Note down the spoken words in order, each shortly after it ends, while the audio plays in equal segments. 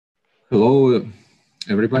Hello,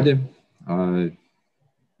 everybody.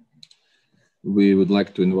 We would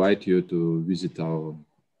like to invite you to visit our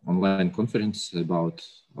online conference about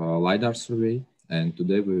LiDAR survey. And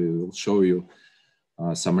today we will show you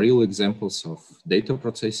some real examples of data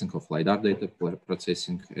processing, of LiDAR data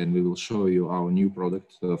processing, and we will show you our new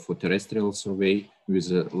product for terrestrial survey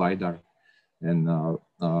with LiDAR. And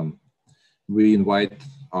we invite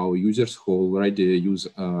our users who already used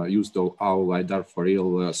our LiDAR for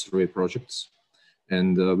real survey projects.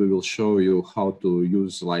 And we will show you how to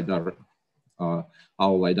use LiDAR, our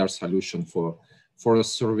LiDAR solution for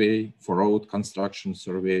forest survey, for road construction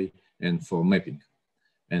survey, and for mapping.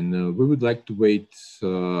 And we would like to wait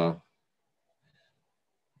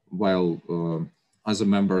while other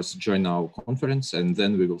members join our conference, and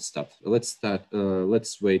then we will start. Let's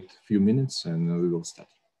wait a few minutes and we will start.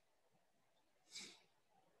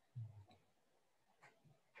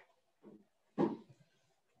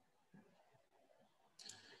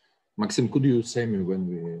 Maxim, could you say me when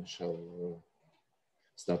we shall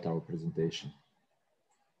start our presentation?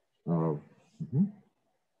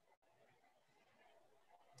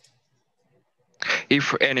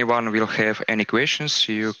 If anyone will have any questions,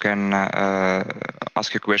 you can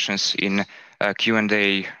ask your questions in a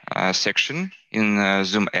Q&A section in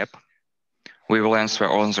Zoom app. We will answer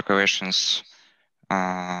all the questions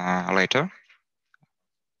later,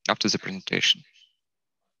 after the presentation.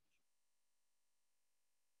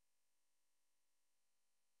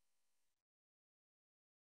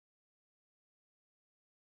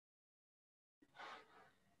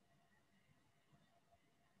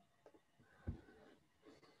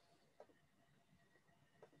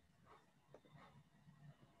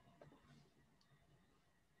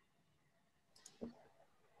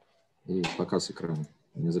 И показ экрана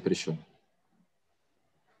не запрещен.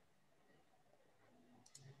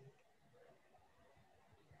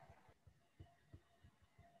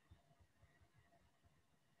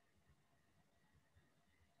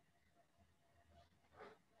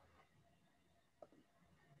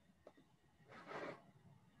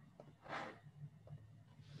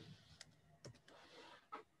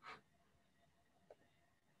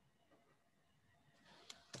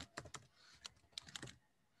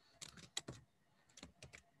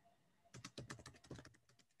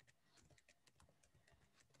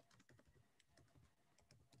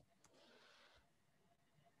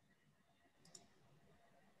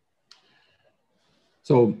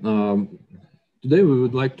 So today we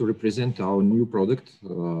would like to represent our new product.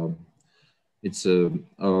 It's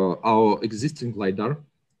our existing LiDAR,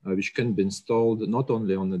 which can be installed not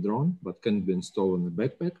only on the drone, but can be installed on the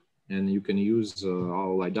backpack. And you can use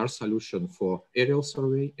our LiDAR solution for aerial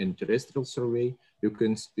survey and terrestrial survey. You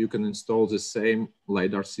can install the same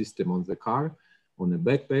LiDAR system on the car, on the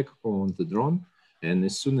backpack, or on the drone. And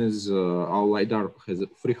as soon as our LiDAR has a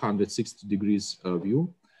 360 degrees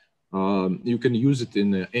view, you can use it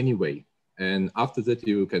in any way. And after that,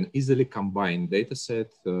 you can easily combine dataset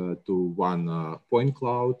to one point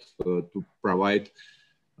cloud to provide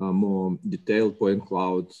more detailed point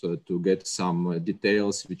cloud to get some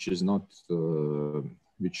details which is not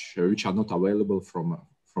which are not available from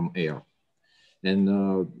air. And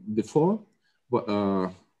before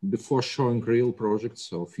showing real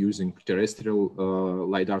projects of using terrestrial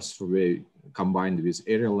LiDAR survey combined with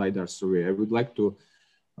aerial LiDAR survey, I would like to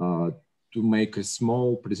make a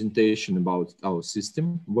small presentation about our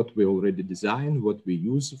system, what we already designed, what we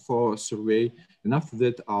use for survey, and after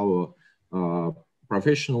that, our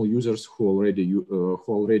professional users who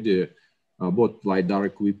already bought LiDAR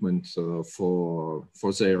equipment for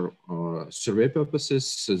their survey purposes,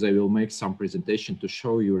 so they will make some presentation to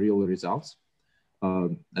show you real results.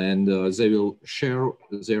 And they will share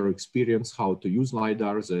their experience how to use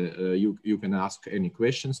LiDAR. You can ask any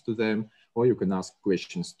questions to them, or you can ask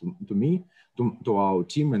questions to me, to our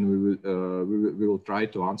team, and we will try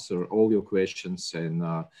to answer all your questions. And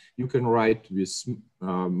you can write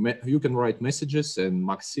messages, and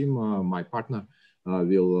Maxim, my partner,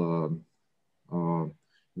 will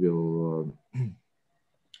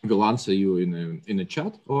answer you in a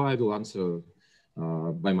chat, or I will answer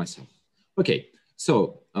by myself. Okay.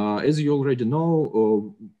 So, as you already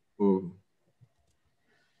know,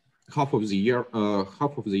 half of the year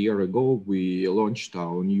ago, we launched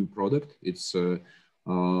our new product. It's a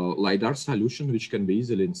LiDAR solution, which can be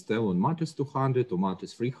easily installed on Matis 200 or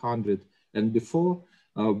Matis 300. And before,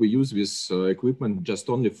 we use this equipment just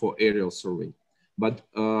only for aerial survey. But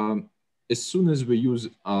as soon as we use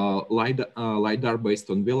LiDAR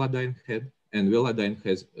based on Velodyne head, and Velodyne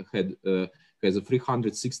has a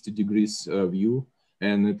 360 degrees view,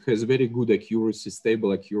 and it has very good accuracy,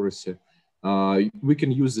 stable accuracy. we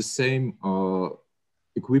can use the same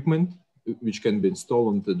equipment which can be installed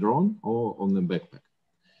on the drone or on the backpack.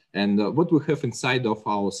 And what we have inside of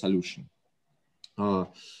our solution.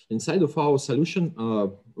 Inside of our solution,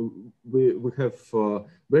 we have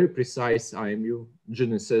very precise IMU,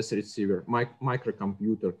 GNSS receiver,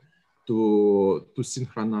 microcomputer to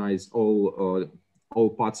synchronize all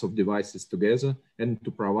parts of devices together and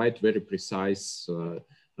to provide very precise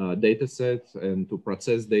data set and to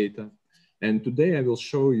process data. And today I will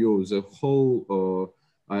show you the whole,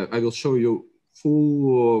 I will show you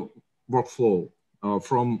full workflow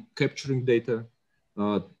from capturing data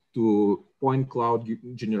to point cloud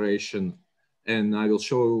generation. And I will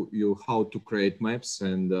show you how to create maps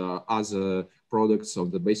and other products on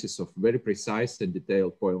the basis of very precise and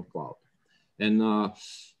detailed point cloud. And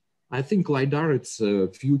I think LiDAR, it's a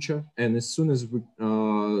future. And as soon as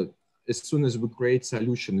we create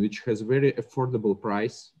solution which has very affordable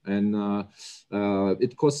price and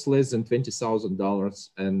it costs less than $20,000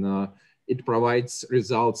 and it provides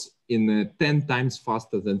results in 10 times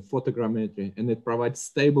faster than photogrammetry, and it provides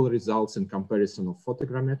stable results in comparison of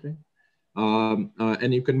photogrammetry.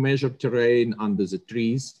 And you can measure terrain under the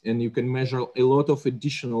trees, and you can measure a lot of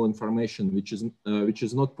additional information which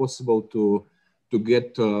is not possible to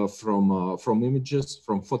get from images,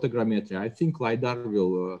 from photogrammetry. I think LiDAR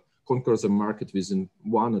will conquer the market within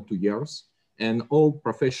 1 or 2 years, and all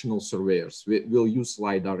professional surveyors will use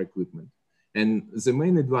LiDAR equipment. And the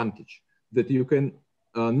main advantage that you can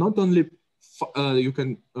not only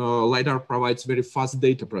LiDAR provides very fast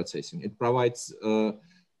data processing. It provides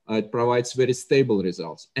very stable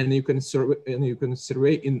results, and you can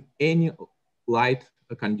survey in any light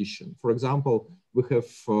condition. For example, we have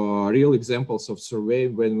real examples of survey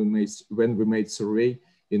when we made survey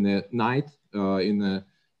in a night in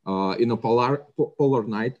a polar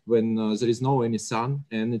night when there is no any sun,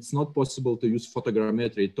 and it's not possible to use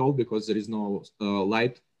photogrammetry at all because there is no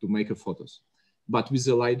light to make photos. But with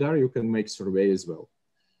the LiDAR, you can make survey as well.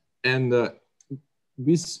 And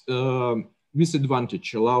this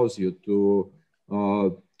advantage allows you to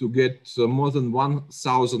get more than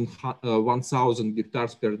 1,000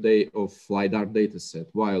 hectares per day of LiDAR data set.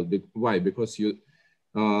 Why? Because you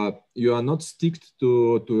are not sticked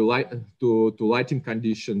to lighting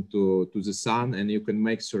condition, to the sun, and you can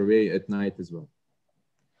make survey at night as well.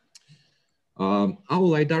 Our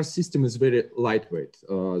LiDAR system is very lightweight.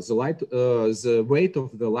 The weight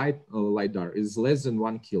of the LiDAR is less than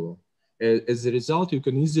 1 kilo. As a result, you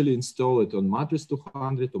can easily install it on Matrix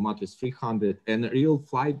 200 or Matrix 300, and real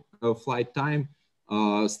flight time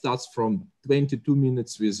starts from 22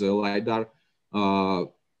 minutes with a LiDAR,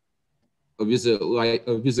 with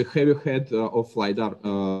a heavy head of LiDAR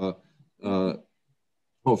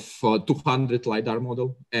of 200 LiDAR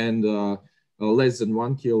model, and less than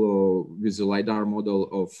 1 kilo with a LiDAR model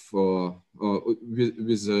of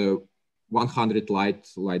with a 100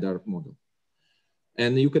 LiDAR model.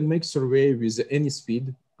 And you can make survey with any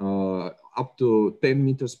speed up to 10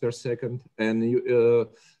 meters per second, and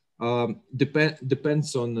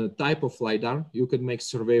depends on the type of LiDAR. You can make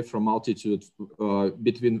survey from altitude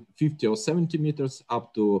between 50 or 70 meters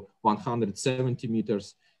up to 170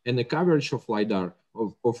 meters, and the coverage of LiDAR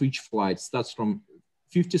of each flight starts from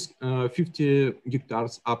 50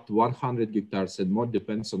 hectares up to 100 hectares, and more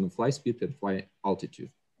depends on the flight speed and flight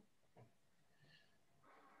altitude.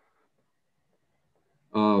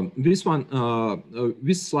 This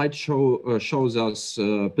slide shows us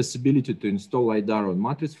possibility to install LiDAR on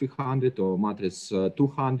Matrix 300 or Matrix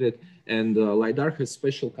 200, and LiDAR has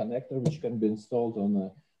special connector which can be installed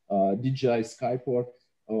on a DJI Skyport,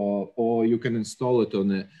 or you can install it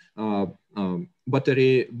on a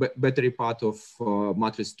battery part of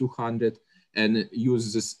Matrix 200 and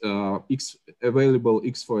use this available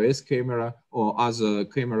X4S camera or other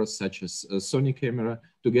cameras such as Sony camera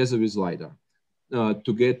together with LiDAR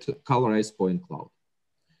to get colorized point cloud.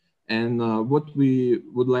 And what we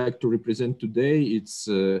would like to represent today, it's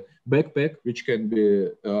a backpack which can be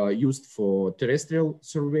used for terrestrial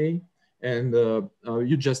survey. And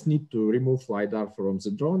you just need to remove LiDAR from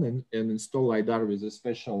the drone and install LiDAR with a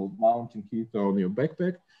special mounting kit on your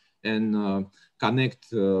backpack and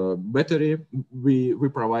connect battery. We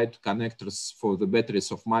provide connectors for the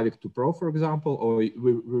batteries of Mavic 2 Pro, for example, or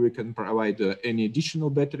we can provide any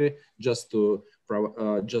additional battery just to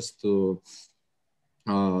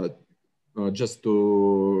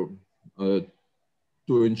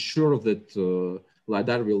ensure that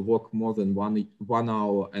LiDAR will work more than one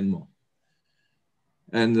hour and more.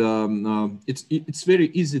 And it's very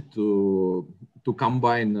easy to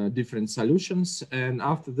combine different solutions, and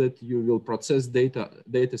after that you will process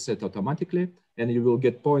data set automatically, and you will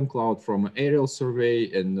get point cloud from aerial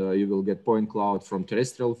survey, and you will get point cloud from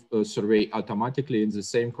terrestrial survey automatically in the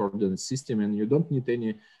same coordinate system, and you don't need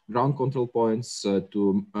any ground control points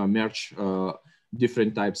to merge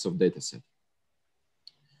different types of data set.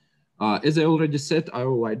 As I already said,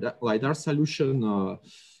 our LiDAR solution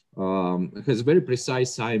has very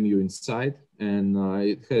precise IMU inside, and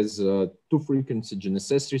it has 2-frequency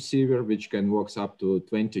GNSS receiver, which can work up to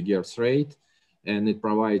 20 GHz rate, and it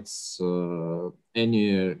provides any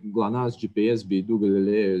GLONASS, GPS, BeiDou,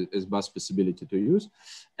 Galileo as bus possibility to use,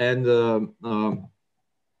 and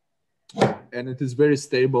it is very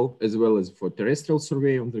stable as well as for terrestrial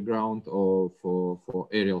survey on the ground or for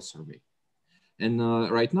aerial survey. And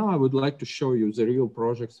right now, I would like to show you the real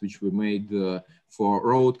projects which we made for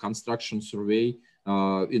road construction survey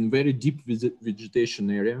in very deep vegetation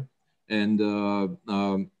area. And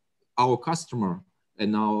our customer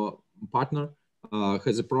and our partner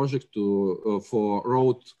has a project for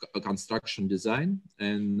road construction design.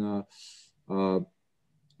 And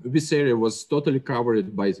this area was totally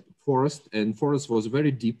covered by forest, and forest was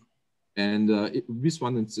very deep. And this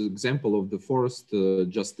one is an example of the forest,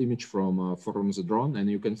 just image from the drone. And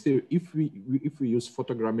you can see if we use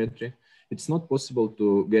photogrammetry, it's not possible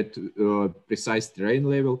to get precise terrain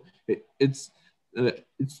level. It's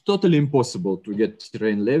totally impossible to get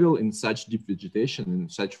terrain level in such deep vegetation in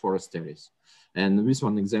such forest areas. And this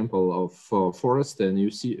one example of forest, and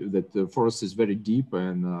you see that the forest is very deep,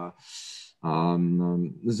 and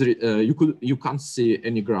you can't see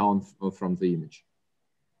any ground from the image.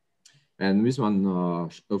 And this one,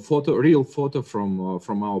 real photo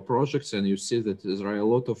from our projects, and you see that there are a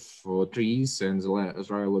lot of trees and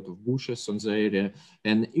there are a lot of bushes on the area,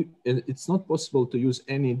 and it's not possible to use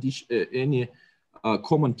any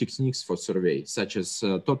common techniques for survey, such as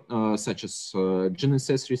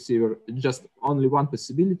GNSS receiver. Just only one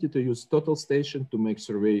possibility to use total station to make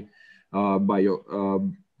survey by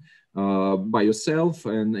yourself,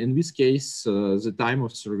 and in this case the time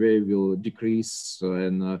of survey will decrease,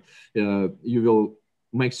 and you will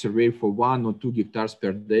make survey for 1 or 2 hectares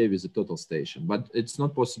per day with a total station. But it's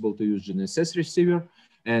not possible to use GNSS receiver,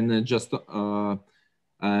 and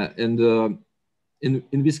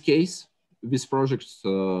in this case, this project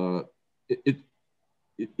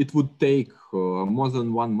it would take more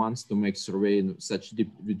than 1 month to make survey in such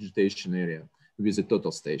deep vegetation area with a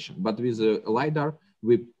total station. But with a LiDAR,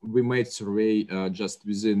 we made survey just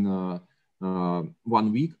within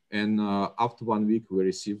 1 week, and after 1 week we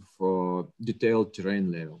receive detailed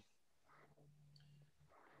terrain level.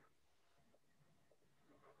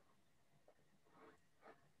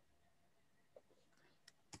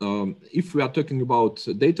 If we are talking about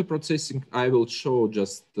data processing, I will show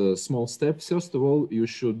just small steps. First of all, you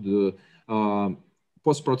should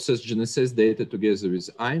post-process GNSS data together with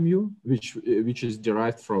IMU, which is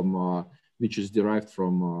derived from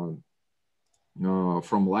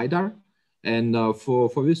LiDAR. And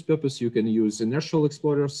for this purpose, you can use Inertial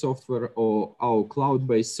Explorer software or our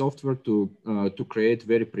cloud-based software to create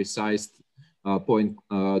very precise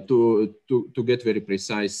to get very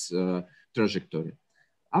precise trajectory.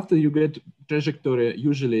 After you get trajectory,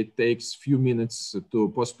 usually it takes few minutes to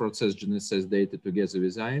post-process GNSS data together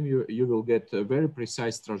with IMU. You will get a very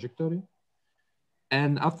precise trajectory.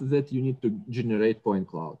 And after that, you need to generate point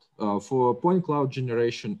cloud. For point cloud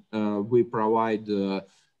generation, we provide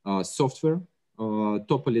software,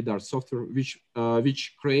 TOPODRONE LiDAR software,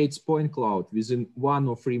 which creates point cloud within 1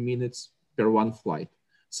 or 3 minutes per one flight.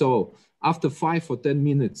 So after 5 or 10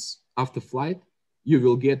 minutes after flight, you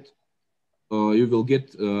will get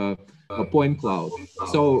a point cloud.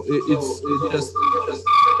 So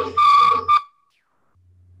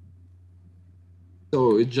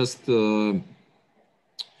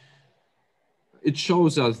it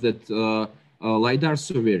shows us that LiDAR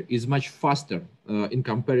survey is much faster in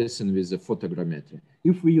comparison with the photogrammetry.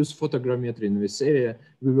 If we use photogrammetry in this area,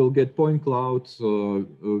 we will get point cloud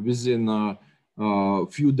within a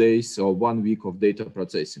few days or 1 week of data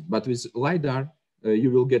processing. But with LiDAR,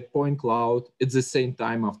 you will get point cloud at the same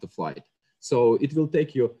time after flight. So it will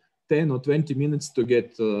take you 10 or 20 minutes to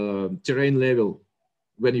get terrain level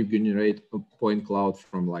when you generate a point cloud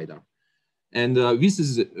from LiDAR. And this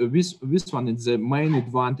one is the main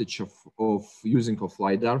advantage of using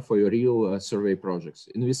LiDAR for your real survey projects.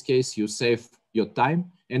 In this case, you save your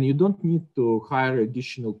time, and you don't need to hire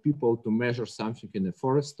additional people to measure something in the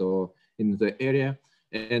forest or in the area.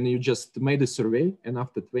 And you just made a survey, and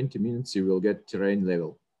after 20 minutes, you will get terrain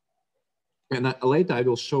level. And later, I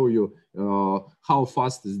will show you how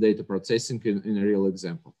fast is data processing in a real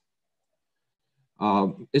example.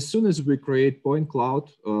 As soon as we create point cloud,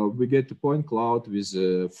 we get a point cloud with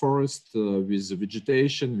a forest, with a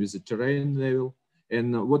vegetation, with a terrain level,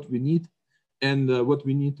 and what we need.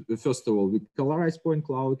 First of all, we colorize point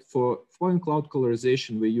cloud. For point cloud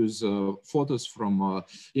colorization, we use photos from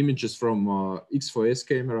images from X4S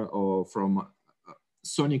camera or from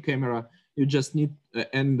Sony camera. You just need,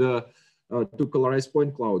 to colorize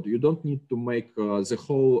point cloud, you don't need to make the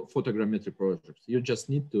whole photogrammetry project. You just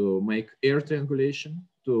need to make air triangulation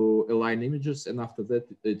to align images, and after that,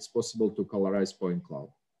 it's possible to colorize point cloud.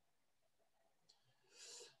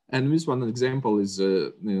 And this one example is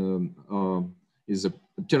a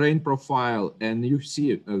terrain profile, and you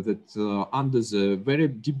see that under the very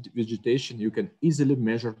deep vegetation, you can easily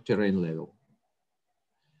measure terrain level.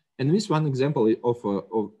 And this one example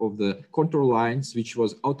of the contour lines, which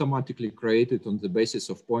was automatically created on the basis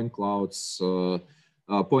of point clouds,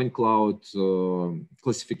 point cloud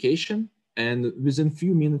classification. And within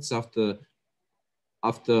few minutes after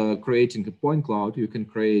creating a point cloud, you can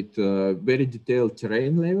create a very detailed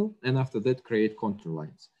terrain level, and after that create contour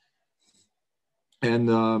lines. And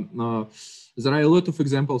there are a lot of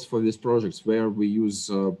examples for these projects where we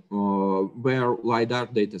use, where LiDAR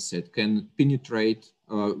dataset can penetrate,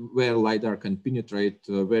 where LiDAR can penetrate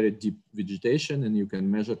very deep vegetation, and you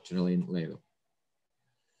can measure terrain level.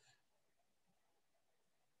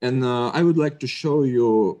 And I would like to show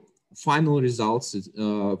you final results,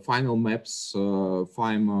 final maps,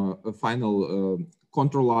 final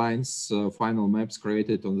contour lines, final maps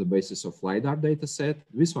created on the basis of LiDAR dataset.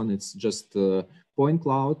 This one, it's just point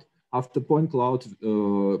cloud. After point cloud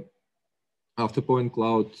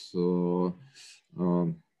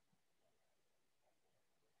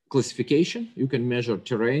classification, you can measure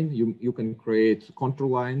terrain, you can create contour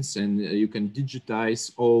lines, and you can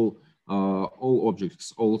digitize all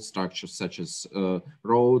objects, all structures such as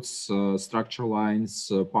roads, structure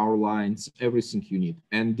lines, power lines, everything you need.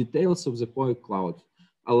 And details of the point cloud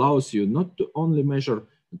allows you not to only measure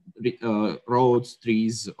roads,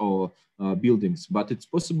 trees, or buildings, but it's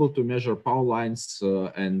possible to measure power lines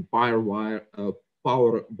and power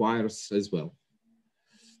wires as well.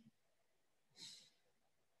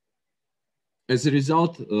 As a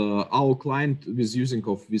result, our client with using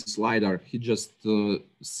of this LiDAR, he just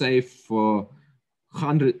save a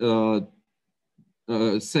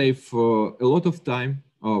lot of time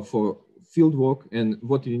for field work, and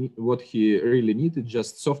what he really needed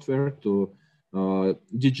just software to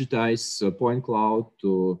digitize point cloud,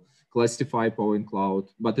 to classify point cloud,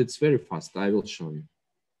 but it's very fast. I will show you.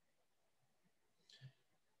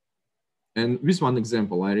 And this one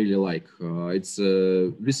example I really like. This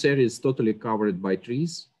area is totally covered by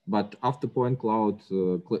trees, but after point cloud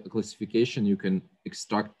classification, you can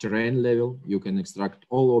extract terrain level, you can extract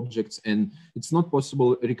all objects, and it's not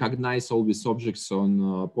possible to recognize all these objects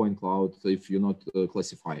on point cloud if you not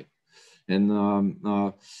classify it.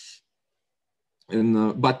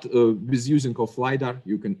 But with using of LiDAR,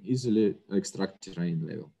 you can easily extract terrain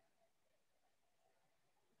level.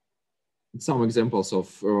 Some examples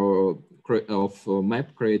of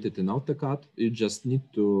map created in AutoCAD. You just need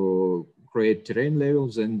to create terrain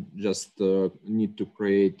levels and just need to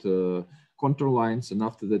create contour lines, and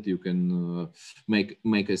after that you can make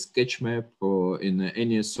a sketch map in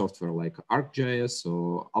any software like ArcGIS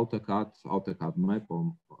or AutoCAD Map,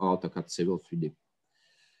 or AutoCAD Civil 3D.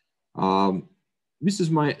 This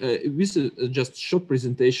is just short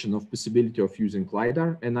presentation of possibility of using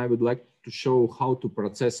LiDAR, and I would like to show how to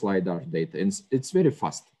process LiDAR data. And it's very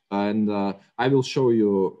fast. And I will show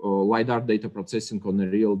you LiDAR data processing on a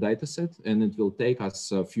real data set, and it will take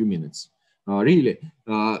us a few minutes. Really,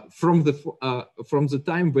 from the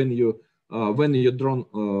time when your drone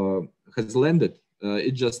has landed,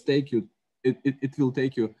 it will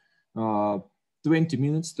take you 20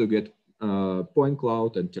 minutes to get point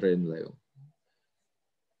cloud and terrain level.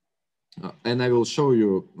 And I will show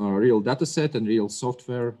you a real data set and real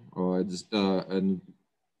software, and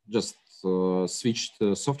just switch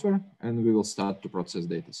the software, and we will start to process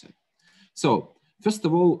data set. So first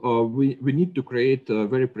of all, we need to create a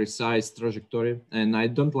very precise trajectory, and I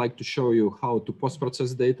don't like to show you how to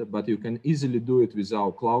post-process data, but you can easily do it with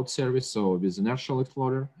our cloud service or with Inertial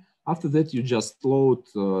Explorer. After that, you just load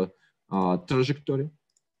trajectory,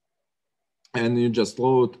 and you just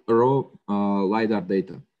load raw LiDAR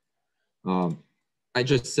data. I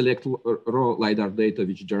just select raw LiDAR data,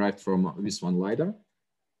 which derived from this one LiDAR.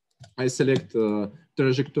 I select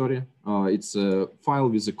trajectory. It's a file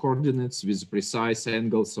with the coordinates, with precise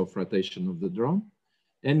angles of rotation of the drone.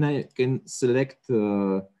 And I can select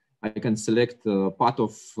part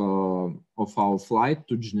of our flight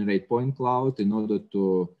to generate point cloud in order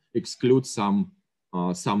to exclude some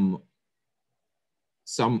some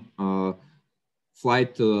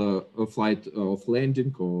flight of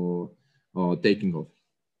landing or taking off.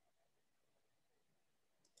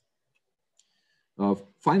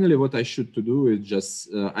 Finally, what I should to do is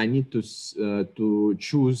just I need to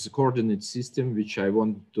choose coordinate system which I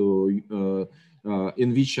want to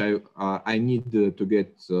in which I need to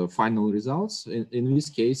get final results. In this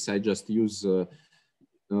case, I just use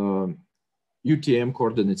UTM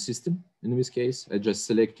coordinate system. In this case, I just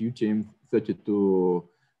select UTM 32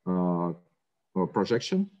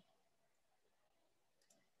 projection,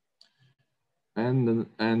 and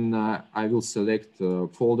I will select a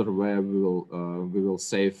folder where we will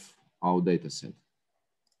save our data set.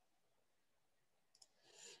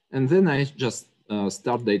 And then I just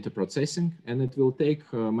start data processing, and it will take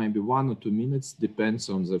maybe 1 or 2 minutes, depends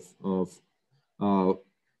on the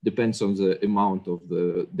amount of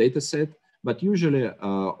the data set. But usually,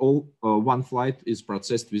 one flight is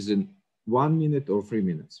processed within 1 minute or 3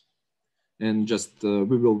 minutes, and just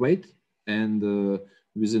we will wait, and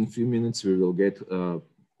within a few minutes we will get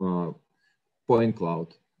point cloud,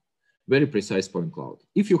 very precise point cloud.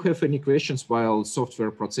 If you have any questions while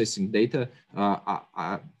software processing data,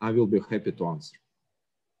 I will be happy to answer.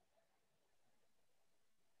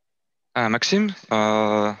 Maxim,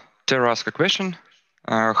 Tara asked a question.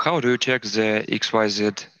 How do you check the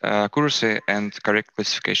XYZ accuracy and correct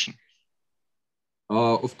classification?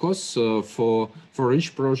 Of course, for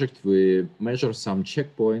each project, we measure some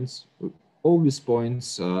checkpoints. All these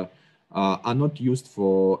points are not used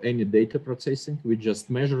for any data processing. We just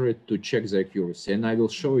measure it to check the accuracy. And I will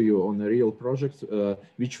show you on a real project,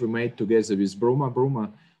 which we made together with Bruma.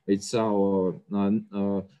 Bruma, it's our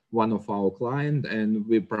one of our clients, and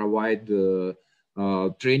we provide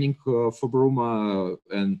training for Bruma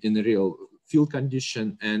and in a real field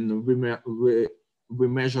condition. And we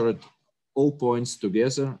measured all points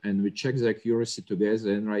together, and we check the accuracy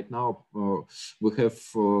together. And right now we have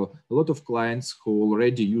a lot of clients who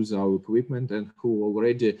already use our equipment and who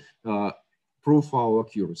already prove our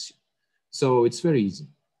accuracy. So it's very easy.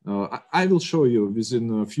 I will show you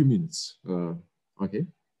within a few minutes. Okay.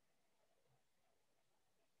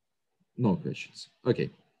 No questions. Okay.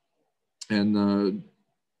 And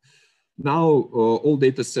now all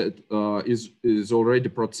data set is already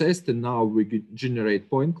processed, and now we generate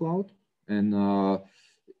point cloud. And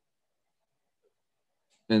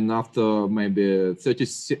after maybe 30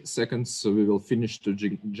 seconds, we will finish to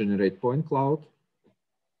generate point cloud.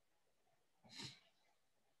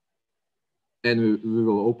 And we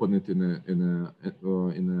will open it in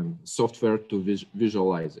a software to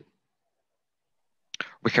visualize it.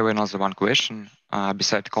 We have another one question.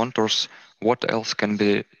 Beside contours, what else can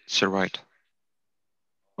be surveyed?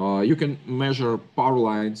 You can measure power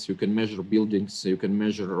lines, you can measure buildings, you can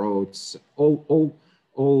measure roads, all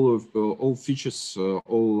features,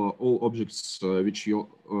 all objects which you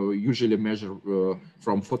usually measure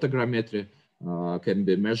from photogrammetry can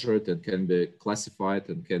be measured and can be classified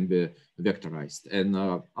and can be vectorized. And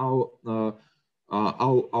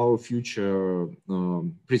our future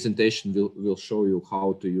presentation will show you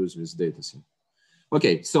how to use this data set.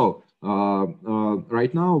 Okay, so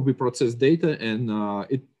right now we process data, and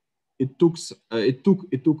it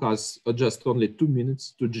took us just only 2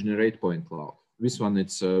 minutes to generate point cloud. This one,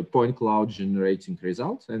 it's a point cloud generating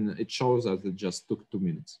result, and it shows us it just took 2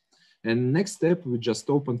 minutes. And next step, we just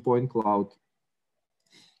open point cloud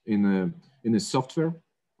in a software.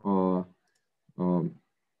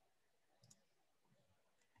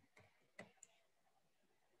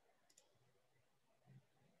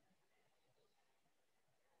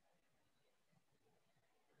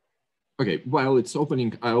 Okay, while it's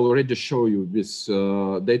opening, I already show you this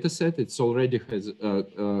data set. It's already has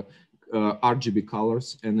RGB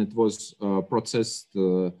colors, and it was processed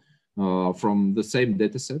from the same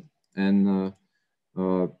data set. And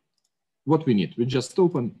what we need, we just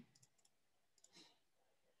open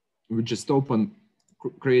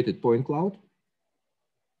created point cloud.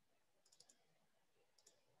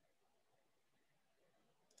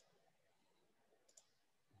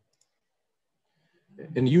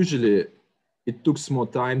 And usually it took more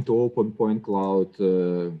time to open point cloud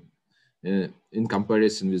in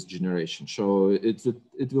comparison with generation. So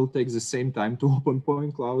it will take the same time to open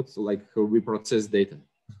point cloud, like we process data,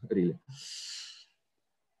 really.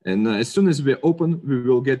 And as soon as we open, we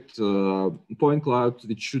will get point cloud,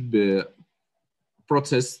 which should be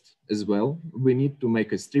processed as well. We need to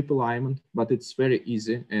make a strip alignment, but it's very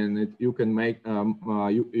easy, and you can make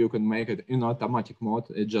it in automatic mode.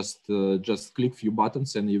 Just click few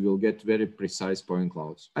buttons, and you will get very precise point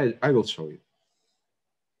clouds. I will show you.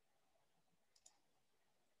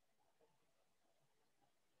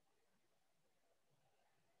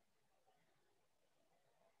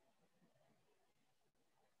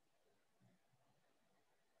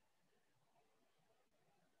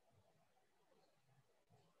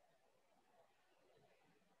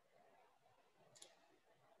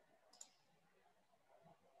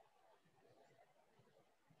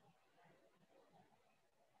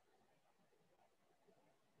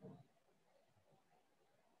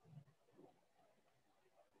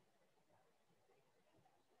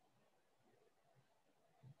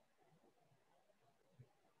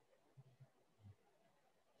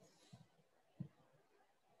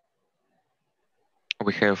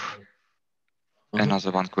 we have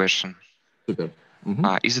another one question. Super.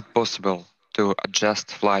 Is it possible to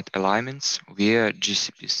adjust flight alignments via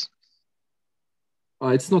GCPs?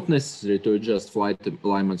 It's not necessary to adjust flight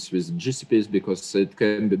alignments with GCPs because it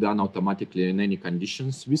can be done automatically in any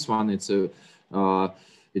conditions. This one, it's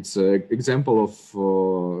an example of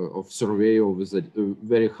survey with a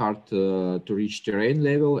very hard to reach terrain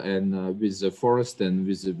level, and with the forest and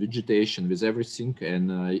with the vegetation, with everything.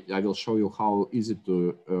 And I will show you how easy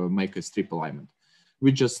to make a strip alignment.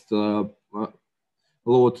 We just load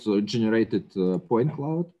generated point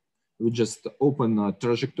cloud. We just open a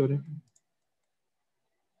trajectory.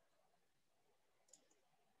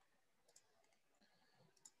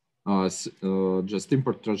 Just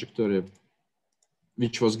import trajectory,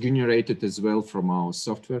 which was generated as well from our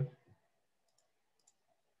software.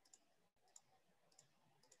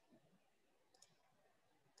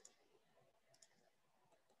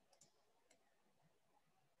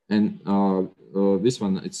 And this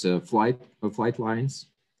one, it's flight lines,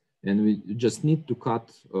 and we just need to cut.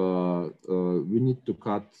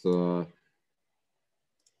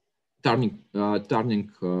 Turning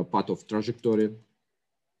part of trajectory,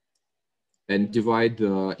 and divide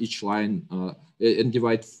each line and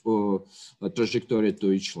divide a trajectory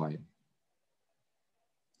to each line.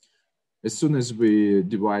 As soon as we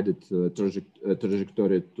divided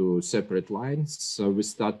trajectory to separate lines, we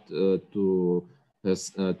start to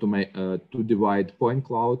divide point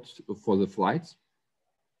cloud for the flights.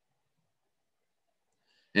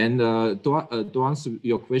 And to answer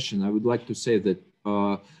your question, I would like to say that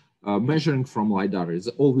measuring from LiDAR is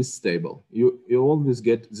always stable. You always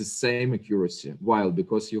get the same accuracy. Why?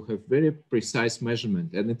 Because you have very precise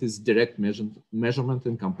measurement, and it is direct measurement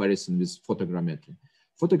in comparison with photogrammetry.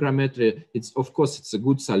 Photogrammetry, of course, it's a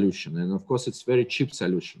good solution, and of course, it's very cheap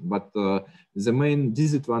solution. But the main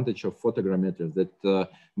disadvantage of photogrammetry is that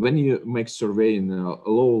when you make survey in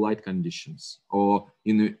low light conditions, or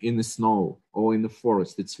in the snow, or in the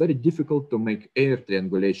forest, it's very difficult to make air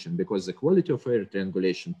triangulation, because the quality of air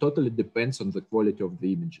triangulation totally depends on the quality of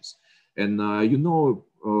the images. And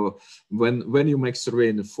when you make survey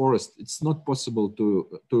in the forest, it's not possible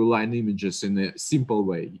to align images in a simple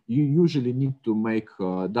way. You usually need to make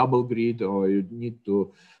a double grid, or you need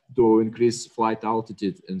to increase flight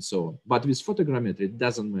altitude and so on. But with photogrammetry, it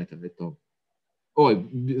doesn't matter at all. Oh,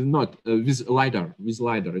 not with LiDAR. With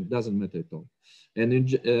LiDAR, it doesn't matter at all.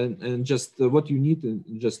 And just what you need to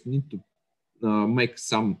make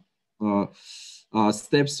some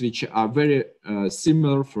steps which are very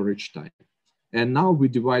similar for each type. And now we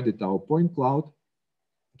divided our point cloud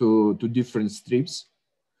to different strips,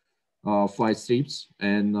 flight strips,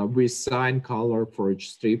 and we assign color for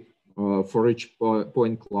each strip, for each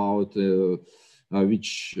point cloud,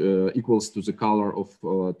 which equals to the color of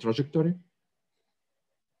trajectory.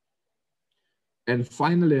 And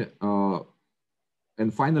finally,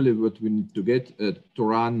 what we need to get to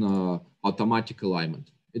run automatic alignment.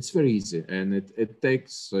 It's very easy, and it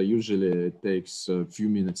takes usually a few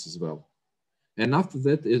minutes as well. And after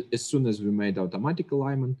that, as soon as we made automatic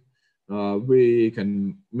alignment, we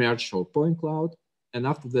can merge our point cloud, and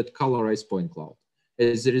after that, colorize point cloud.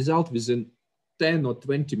 As a result, within 10 or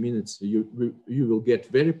 20 minutes, you will get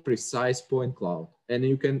very precise point cloud, and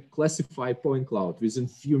you can classify point cloud within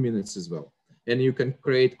few minutes as well. And you can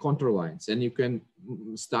create contour lines, and you can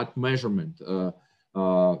start measurement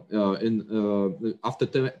after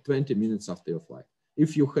 20 minutes after your flight.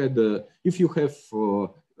 If you have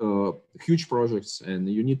huge projects and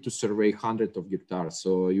you need to survey hundreds of hectares,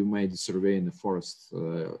 so you made a survey in the forest,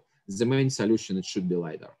 the main solution, it should be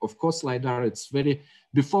LiDAR. Of course, LiDAR,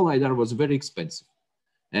 before LiDAR was very expensive,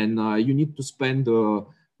 and you need to spend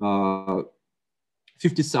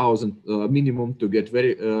 50,000 minimum to get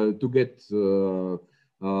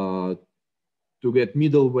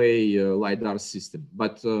middle way LiDAR system.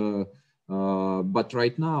 But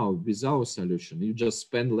right now, with our solution, you just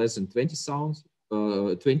spend less than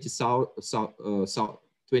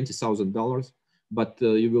 $20,000, but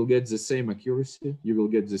you will get the same accuracy. You will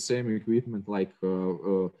get the same equipment,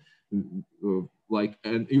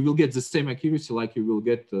 and you will get the same accuracy like you will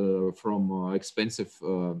get from expensive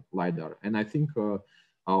LiDAR. And I think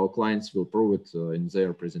our clients will prove it in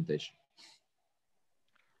their presentation.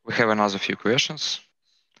 We have another few questions.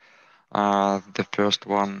 The first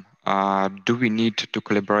one, do we need to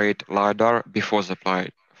calibrate LiDAR before the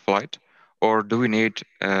flight, or do we need to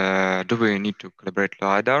calibrate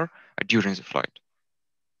LiDAR during the flight?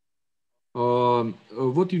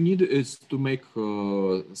 What you need is to make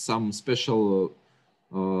some special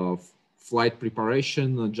flight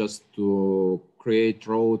preparation, just to create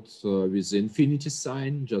roads with infinity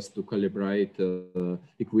sign, just to calibrate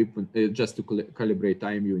equipment, just to calibrate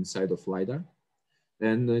IMU inside of LiDAR.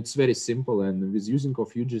 And it's very simple. And with using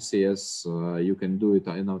of UGCS, you can do it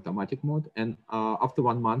in automatic mode. And after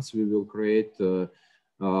 1 month, we will create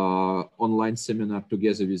online seminar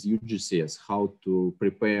together with UGCS, how to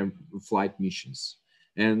prepare flight missions.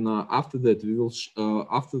 And after that, we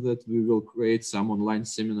will create some online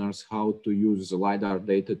seminars how to use the LiDAR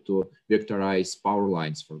data to vectorize power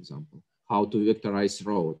lines, for example, how to vectorize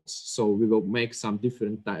roads. So we will make some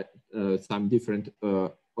different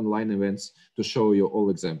online events to show you all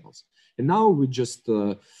examples. And now we just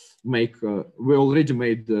we already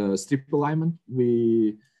made the strip alignment.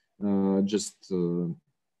 We just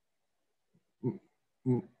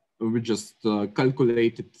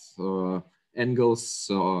calculated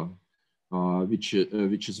angles, which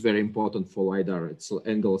is very important for LiDAR. It's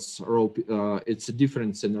angles, it's a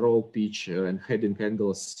difference in roll pitch and heading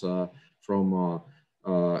angles from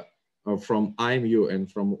IMU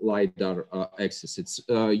and from LiDAR axis. It's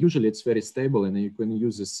usually it's very stable, and you can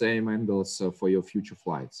use the same angles for your future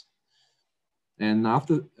flights. And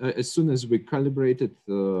after, as soon as we calibrated,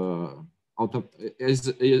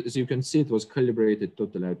 as you can see, it was calibrated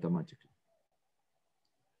totally automatically.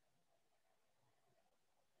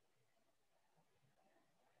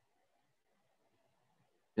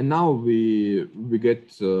 And now we get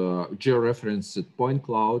georeferenced point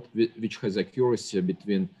cloud, which has accuracy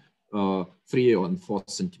between 3 and 4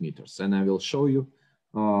 centimeters. And I will show you.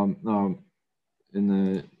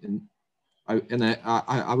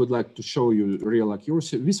 I would like to show you real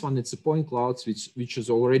accuracy. This one, it's a point clouds which is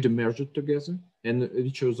already merged together and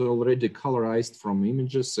which is already colorized from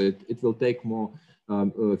images. It will take more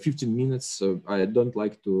 15 minutes. I don't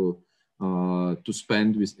like to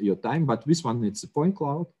spend with your time, but this one, it's a point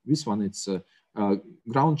cloud. This one, it's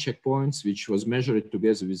ground checkpoints, which was measured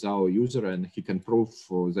together with our user, and he can prove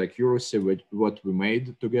the accuracy with what we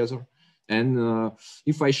made together. And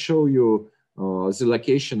if I show you the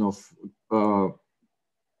location of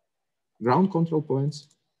ground control points,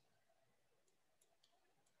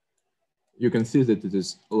 you can see that it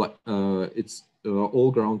is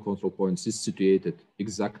all ground control points is situated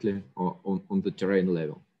exactly on the terrain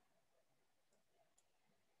level.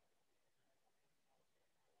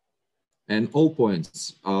 And all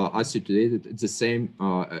points are situated at the same,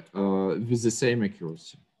 with the same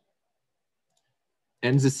accuracy.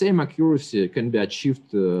 And the same accuracy can be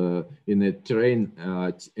achieved in a terrain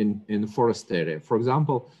in forest area. For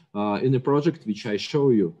example, in a project which I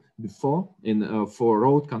showed you before, for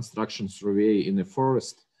road construction survey in a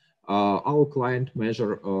forest, our client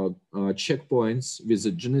measured checkpoints with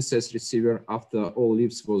a GNSS receiver after all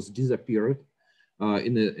leaves was disappeared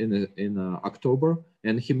in October,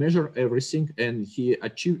 and he measured everything, and he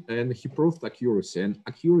proved accuracy. And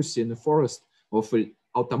accuracy in the forest of a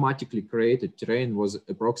automatically created terrain was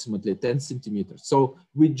approximately 10 centimeters. So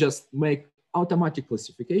we just make automatic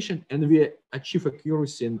classification, and we achieve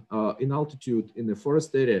accuracy in altitude in the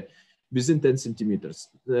forest area within 10 centimeters.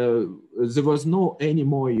 There was no any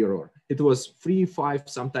more error. It was 3, 5,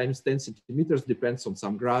 sometimes 10 centimeters, depends on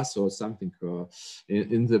some grass or something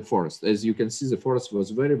in the forest. As you can see, the forest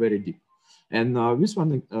was very, very deep. And this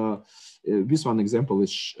one example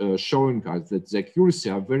is showing us that the accuracy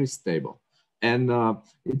are very stable. And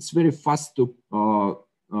it's very fast to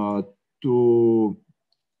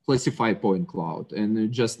classify point cloud, and you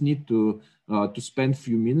just need to spend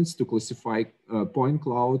few minutes to classify point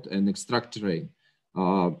cloud and extract terrain.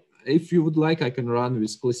 If you would like, I can run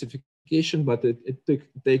with classification, but it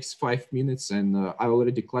takes 5 minutes, and I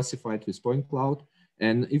already classified with point cloud.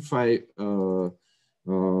 And if I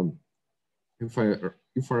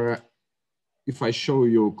show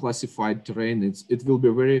you classified terrain, it will be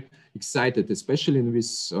very excited, especially in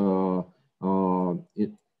this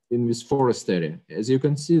forest area. As you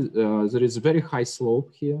can see, there is a very high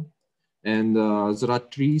slope here, and there are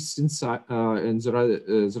trees inside, and there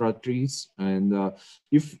are trees. And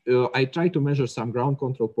if I try to measure some ground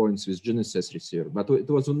control points with GNSS receiver, but it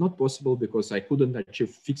was not possible because I couldn't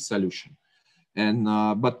achieve fixed solution. And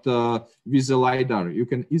but with the LiDAR, you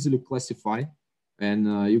can easily classify,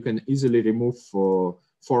 and you can easily remove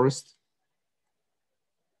forest.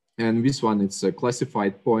 And this one, it's a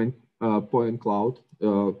classified point cloud,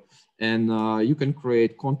 and you can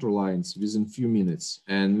create contour lines within few minutes.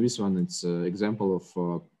 And this one, it's an example of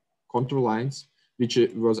contour lines, which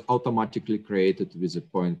was automatically created with a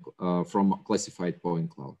point from classified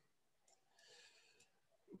point cloud.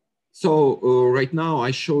 So right now I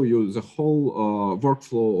show you the whole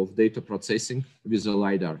workflow of data processing with the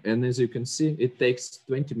LiDAR. And as you can see, it takes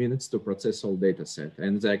 20 minutes to process all data set.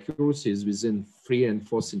 And the accuracy is within 3 and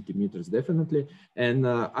 4 centimeters, definitely. And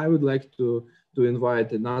I would like to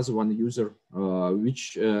invite another one user,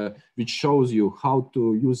 which shows you how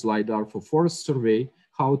to use LiDAR for forest survey,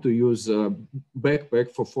 how to use backpack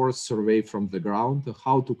for forest survey from the ground,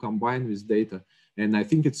 how to combine with data. And I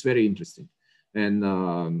think it's very interesting.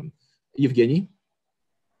 And Evgeny?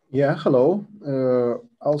 Yeah, hello.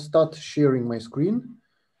 I'll start sharing my screen.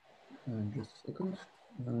 Just a second.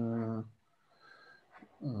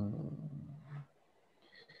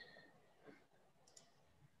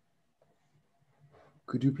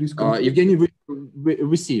 Could you please confirm? Evgeny,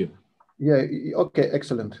 we see you. Yeah, okay,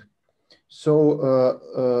 excellent.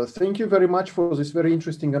 So thank you very much for this very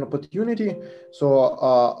interesting opportunity. So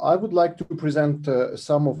I would like to present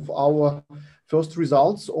some of our first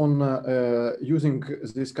results on using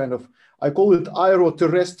this kind of, I call it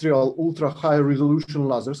Aero-terrestrial ultra high resolution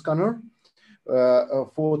laser scanner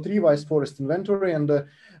for tree-wise forest inventory. And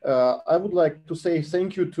I would like to say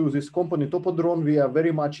thank you to this company TOPODRONE. We are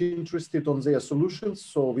very much interested on their solutions.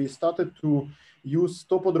 So we started to use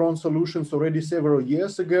TOPODRONE solutions already several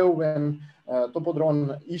years ago when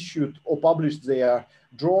TOPODRONE issued or published their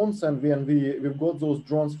drones, and when we've got those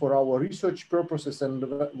drones for our research purposes. And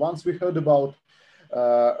once we heard about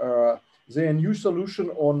their new solution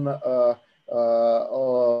on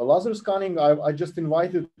laser scanning, I just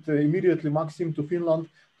invited immediately Maxim to Finland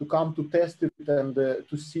to come to test it and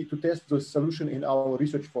to test the solution in our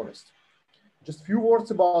research forest. Just a few words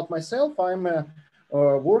about myself. I'm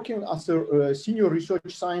working as a senior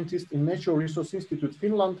research scientist in Natural Resource Institute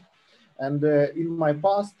Finland, and in my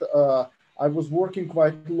past I was working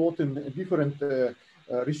quite a lot in different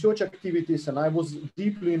research activities, and I was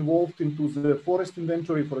deeply involved into the forest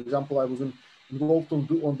inventory. For example, I was involved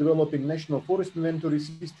on developing national forest inventory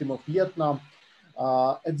system of Vietnam.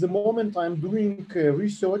 At the moment, I'm doing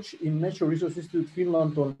research in Natural Resource Institute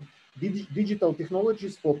Finland on digital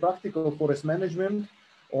technologies for practical forest management.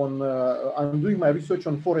 I'm doing my research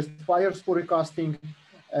on forest fires forecasting,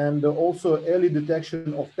 and also early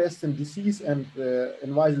detection of pests and disease and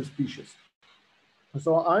invasive species.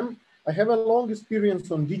 So I have a long experience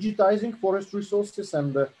on digitizing forest resources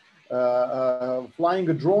and flying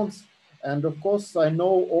drones. And of course, I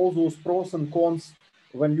know all those pros and cons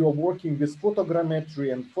when you are working with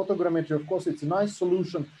photogrammetry. And photogrammetry, of course, it's a nice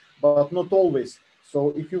solution, but not always.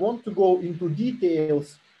 So if you want to go into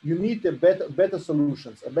details, you need a better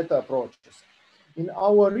solutions, better approaches. In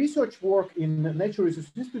our research work in Natural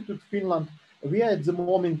Resource Institute Finland, we are at the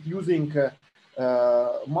moment using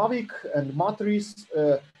Mavic and Matrice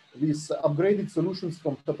with upgraded solutions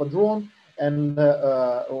from TOPODRONE, and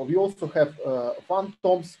we also have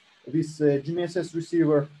Phantoms with GNSS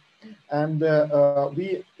receiver. And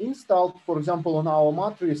we installed, for example, on our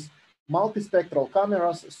Matrice, multispectral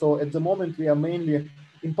cameras. So at the moment we are mainly,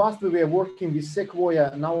 in past we were working with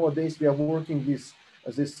Sequoia. Nowadays we are working with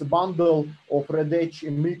this bundle of Red Edge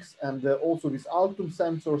mix and also with Altum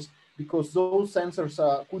sensors, because those sensors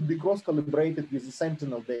could be cross-calibrated with the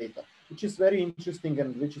Sentinel data, which is very interesting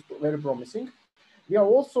and which is very promising. We are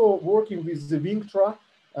also working with the Wingtra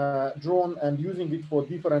drone and using it for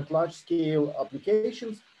different large-scale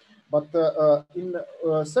applications. But in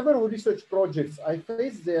several research projects, I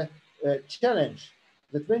faced the challenge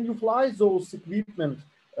that when you fly those equipment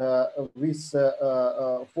with,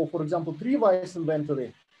 for example, tree-wise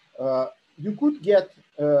inventory, you could get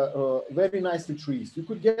very nicely trees. You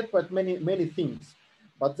could get quite many things.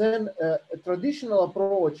 But then a traditional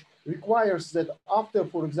approach requires that after,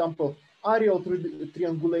 for example, aerial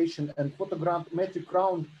triangulation and photogrammetric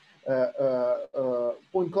ground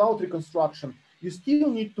point cloud reconstruction, you still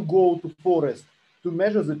need to go to forest to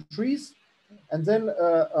measure the trees. And then,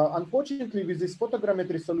 unfortunately, with this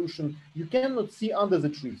photogrammetry solution, you cannot see under the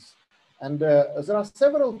trees. And there are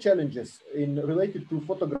several challenges related to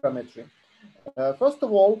photogrammetry. First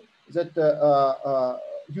of all, that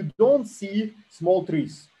you don't see small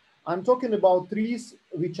trees. I'm talking about trees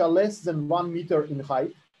which are less than 1 meter in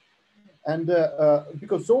height. And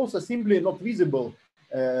because those are simply not visible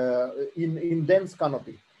in dense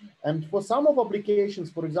canopy. And for some of applications,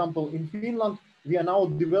 for example, in Finland, we are now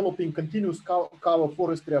developing continuous cover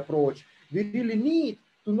forestry approach. We really need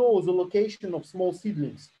to know the location of small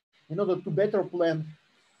seedlings in order to better plan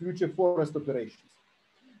future forest operations.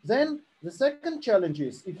 Then the second challenge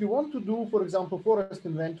is, if you want to do, for example, forest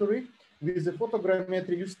inventory with the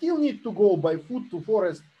photogrammetry, you still need to go by foot to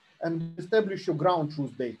forest and establish your ground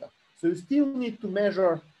truth data. So you still need to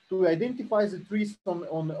measure to identify the trees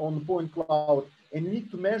on the point cloud, and you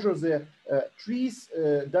need to measure the trees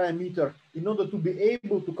diameter in order to be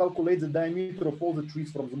able to calculate the diameter of all the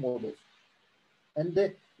trees from the models. And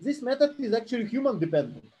this method is actually human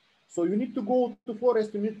dependent. So you need to go to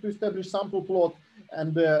forest, you need to establish sample plot,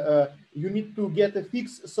 and you need to get a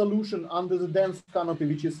fixed solution under the dense canopy,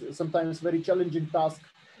 which is sometimes a very challenging task.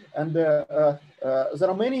 And there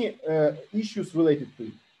are many issues related to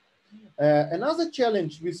it. Another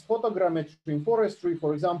challenge with photogrammetry in forestry,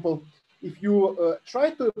 for example, if you try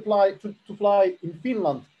to apply to fly in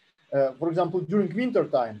Finland, for example, during winter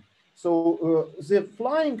time, so the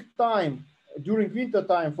flying time during winter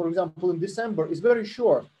time, for example, in December, is very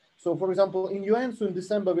short. So, for example, in Joensuu in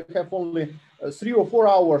December, we have only 3 or 4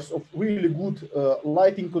 hours of really good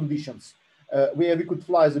lighting conditions where we could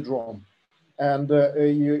fly the drone. And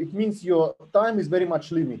it means your time is very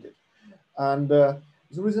much limited. And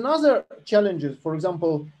there is another challenge. For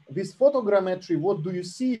example, with photogrammetry, what do you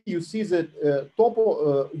see? You see that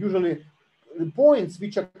usually points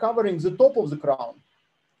which are covering the top of the crown.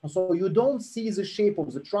 So you don't see the shape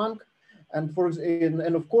of the trunk. And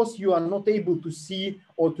of course, you are not able to see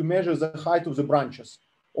or to measure the height of the branches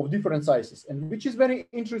of different sizes, and which is very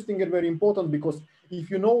interesting and very important, because if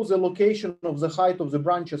you know the location of the height of the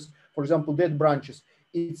branches, for example, dead branches,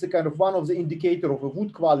 it's a kind of one of the indicator of a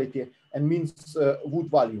wood quality and means wood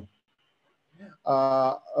value.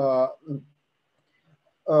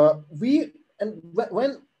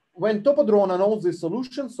 When TOPODRONE announced this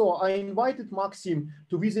solution, so I invited Maxim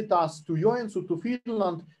to visit us to Joensuu, to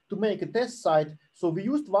Finland, to make a test site. So we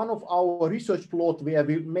used one of our research plot where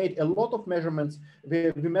we made a lot of measurements,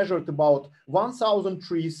 where we measured about 1,000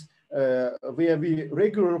 trees, where we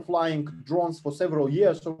regularly flying drones for several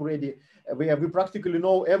years already, where we practically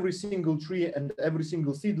know every single tree and every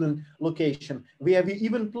single seedling location, where we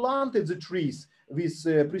even planted the trees with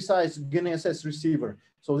precise GNSS receiver.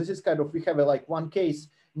 So this is kind of, we have like one case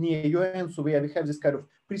near Joensuu where we have this kind of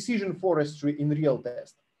precision forestry in real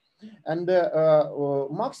test. And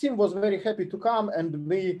Maxim was very happy to come, and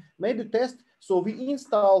we made a test. So we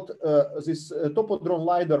installed this TOPODRONE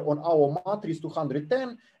LiDAR on our Matrix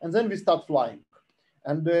 210, and then we start flying.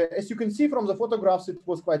 And as you can see from the photographs, it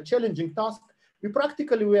was quite challenging task. We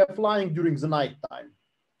practically were flying during the night time.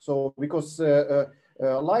 So because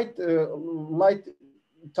light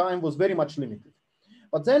time was very much limited.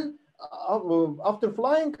 But then after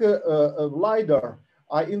flying LiDAR,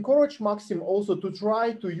 I encourage Maxim also to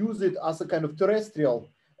try to use it as a kind of terrestrial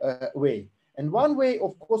way. And one way,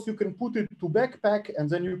 of course, you can put it to backpack, and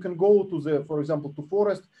then you can go to the, for example, to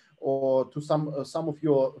forest or to some of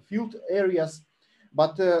your field areas.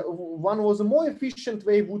 But one was a more efficient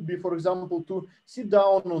way would be, for example, to sit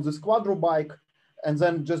down on the quadro bike and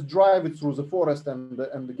then just drive it through the forest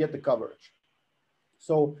and get the coverage.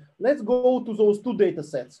 So let's go to those two data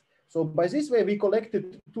sets. So by this way, we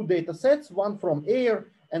collected two data sets, one from air,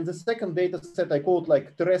 and the second data set I called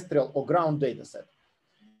like terrestrial or ground data set.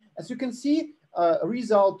 As you can see, a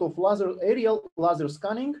result of aerial laser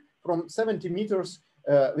scanning from 70 meters,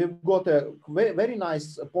 we've got a very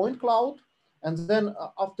nice point cloud. And then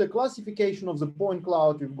after classification of the point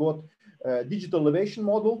cloud, we've got a digital elevation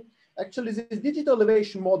model. Actually, this digital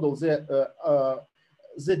elevation model, the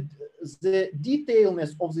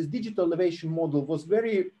detailness of this digital elevation model was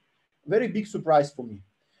very big surprise for me,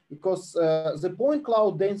 because the point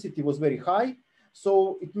cloud density was very high.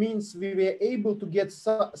 So it means we were able to get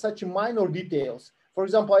such minor details. For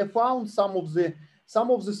example, I found some of the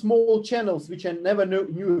small channels which I never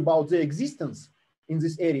knew about their existence in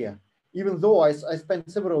this area, even though I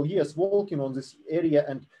spent several years walking on this area,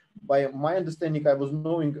 and by my understanding, I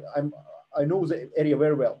know the area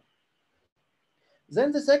very well.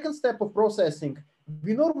 Then the second step of processing,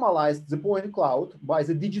 we normalized the point cloud by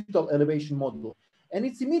the digital elevation model. And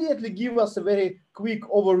it's immediately give us a very quick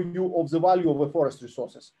overview of the value of the forest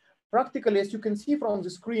resources. Practically, as you can see from the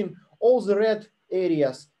screen, all the red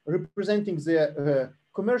areas representing the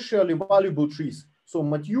commercially valuable trees. So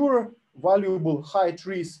mature, valuable, high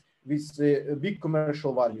trees with a big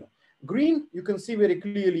commercial value. Green, you can see very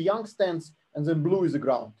clearly young stands, and then blue is the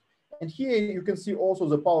ground. And here you can see also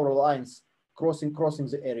the power lines crossing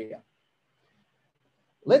the area.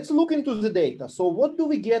 Let's look into the data. So what do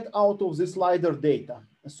we get out of this LiDAR data?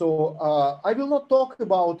 So I will not talk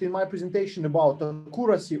about in my presentation about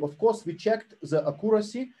accuracy. Of course, we checked the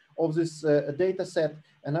accuracy of this data set,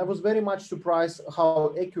 and I was very much surprised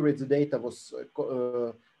how accurate the data was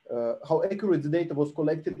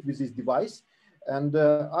collected with this device. And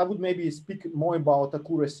I would maybe speak more about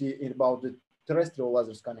accuracy about the terrestrial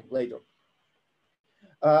laser scanning later.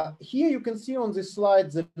 Here you can see on this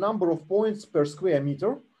slide the number of points per square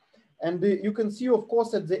meter. And you can see, of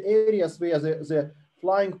course, at the areas where the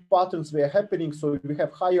flying patterns were happening, so we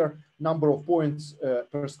have higher number of points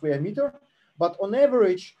per square meter. But on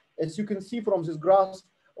average, as you can see from this graph,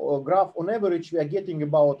 on average, we are getting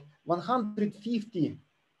about 150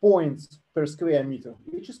 points per square meter,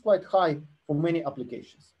 which is quite high for many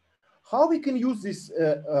applications. How we can use this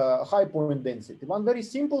high point density? One very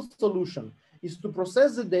simple solution is to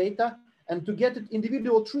process the data and to get it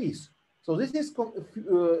individual trees. So this is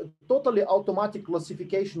totally automatic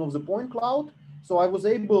classification of the point cloud. So I was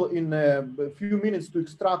able in a few minutes to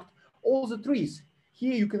extract all the trees.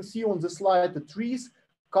 Here you can see on the slide the trees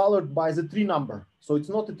colored by the tree number. So it's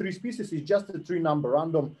not a tree species, it's just a tree number,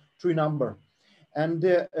 random tree number. And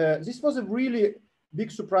this was a really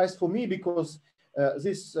big surprise for me, because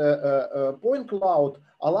this point cloud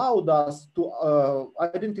allowed us to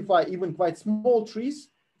identify even quite small trees,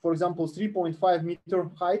 for example, 3.5 meter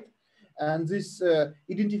height. And this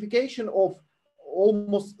identification of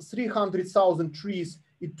almost 300,000 trees,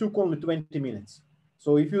 it took only 20 minutes.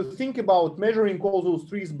 So if you think about measuring all those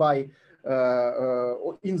trees by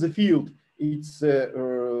in the field, it's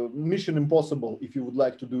mission impossible if you would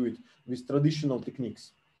like to do it with traditional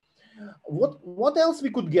techniques. What else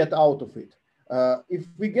we could get out of it? If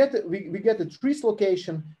we get a tree's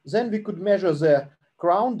location, then we could measure the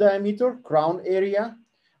crown diameter, crown area.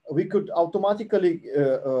 We could automatically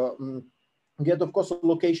get, of course, a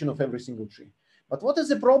location of every single tree. But what is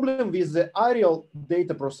the problem with the aerial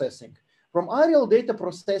data processing? From aerial data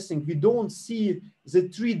processing, we don't see the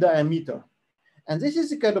tree diameter. And this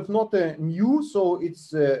is kind of not new, so it's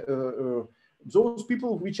those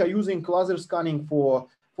people which are using laser scanning for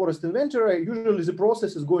forest inventory, usually the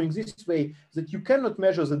process is going this way, that you cannot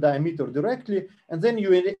measure the diameter directly, and then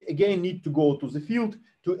you again need to go to the field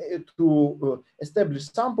to establish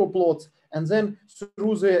sample plots, and then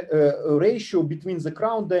through the ratio between the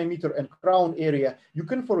crown diameter and crown area, you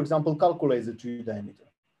can, for example, calculate the tree diameter.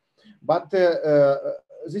 But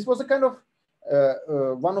this was a kind of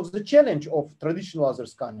one of the challenge of traditional laser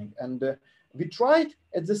scanning, and we tried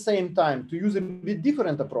at the same time to use a bit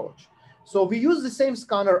different approach. So we use the same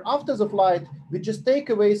scanner after the flight. We just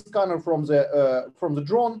take away scanner from the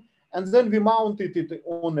drone, and then we mounted it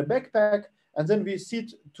on a backpack, and then we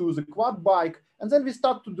sit to the quad bike, and then we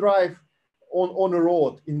start to drive on a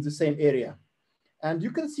road in the same area. And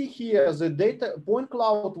you can see here the data point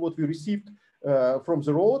cloud, what we received from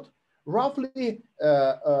the road. Roughly,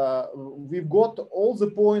 we've got all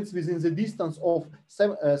the points within the distance of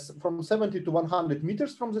from 70 to 100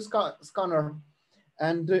 meters from the scanner.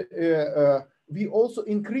 And we also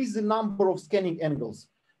increase the number of scanning angles.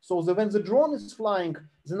 So when the drone is flying,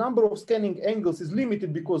 the number of scanning angles is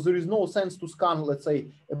limited because there is no sense to scan, let's say,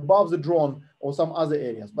 above the drone or some other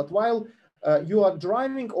areas. But while you are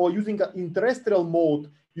driving or using in terrestrial mode,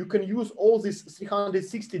 you can use all these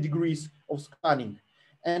 360 degrees of scanning.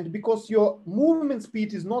 And because your movement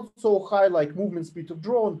speed is not so high like movement speed of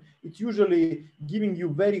drone, it's usually giving you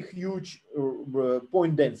very huge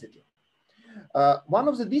point density. One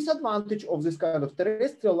of the disadvantages of this kind of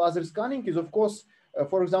terrestrial laser scanning is, of course,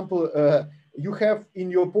 for example, you have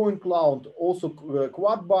in your point cloud also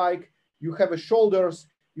quad bike, you have shoulders,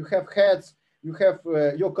 you have heads, you have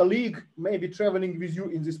your colleague maybe traveling with you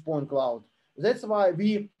in this point cloud. That's why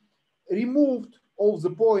we removed all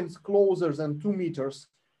the points closer than 2 meters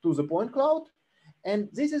to the point cloud. And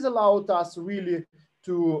this has allowed us really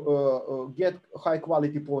to get high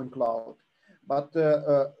quality point cloud. But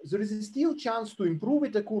there is still chance to improve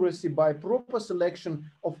its accuracy by proper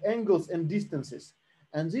selection of angles and distances.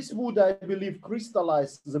 And this would, I believe,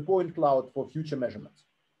 crystallize the point cloud for future measurements.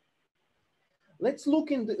 Let's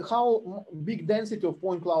look into how big density of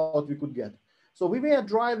point cloud we could get. So we were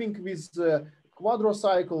driving with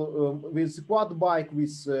quadricycle, with quad bike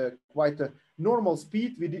with quite a normal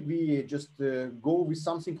speed. We just go with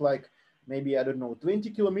something like maybe, I don't know, 20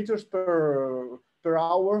 kilometers per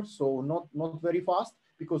hour. So not very fast,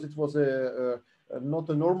 because it was not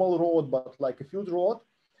a normal road, but like a field road.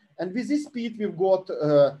 And with this speed, we've got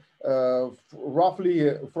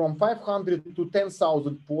roughly from 500 to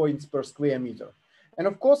 10,000 points per square meter. And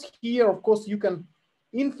of course, here, of course, you can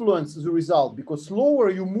influence the result, because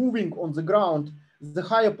slower you're moving on the ground, the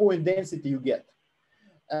higher point density you get.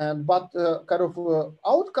 But kind of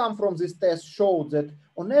outcome from this test showed that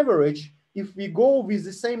on average, if we go with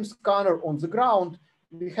the same scanner on the ground,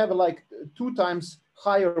 we have like 2 times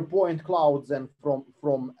higher point clouds than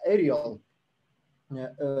from aerial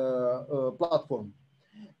platform.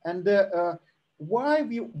 And why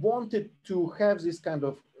we wanted to have this kind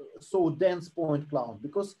of so dense point cloud?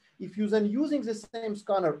 Because if you then using the same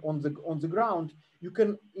scanner on the ground, you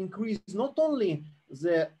can increase not only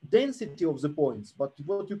the density of the points, but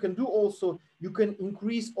what you can do also, you can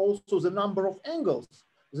increase also the number of angles,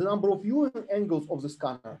 the number of viewing angles of the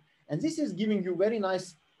scanner. And this is giving you very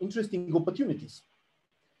nice, interesting opportunities.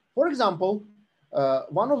 For example,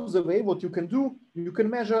 one of the way what you can do, you can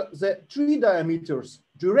measure the tree diameters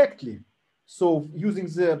directly. So using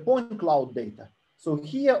the point cloud data. So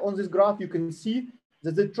here on this graph, you can see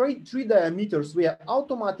that the tree diameters were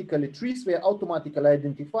automatically, trees were automatically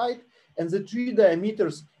identified, and the tree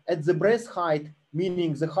diameters at the breast height,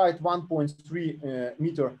 meaning the height 1.3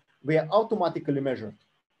 meter, were automatically measured.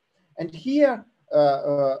 And here,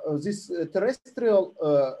 this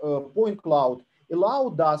terrestrial point cloud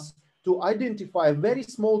allowed us to identify very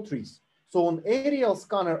small trees. So on aerial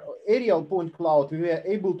scanner, aerial point cloud, we were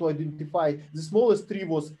able to identify the smallest tree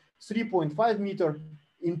was 3.5 meter.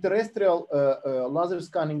 In terrestrial laser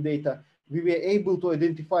scanning data, we were able to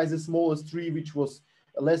identify the smallest tree, which was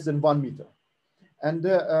less than 1 meter. And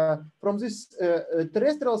from this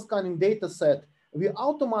terrestrial scanning data set, we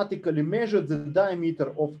automatically measured the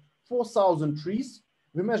diameter of 4,000 trees.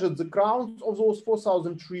 We measured the crowns of those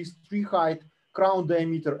 4,000 trees, tree height, crown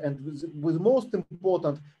diameter, and with most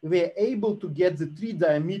important, we were able to get the tree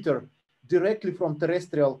diameter directly from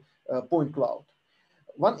terrestrial point cloud.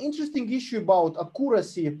 One interesting issue about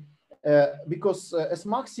accuracy, because as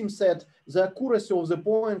Maxim said, the accuracy of the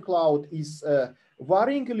point cloud is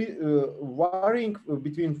varying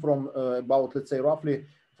between from about, let's say, roughly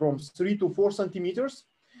from 3 to 4 centimeters.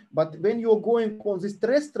 But when you're going on this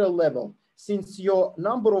terrestrial level, since your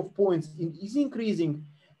number of points is increasing,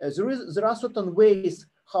 there are certain ways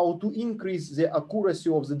how to increase the accuracy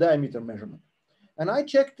of the diameter measurement. And I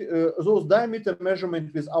checked those diameter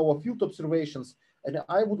measurements with our field observations. And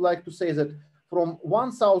I would like to say that from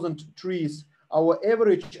 1,000 trees, our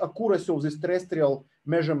average accuracy of these terrestrial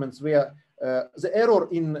measurements were the error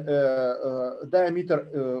in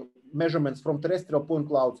diameter measurements from terrestrial point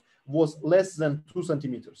clouds was less than 2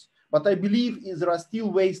 centimeters. But I believe there are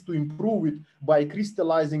still ways to improve it by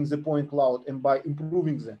crystallizing the point cloud and by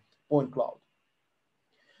improving the point cloud.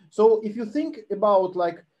 So if you think about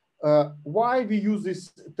like why we use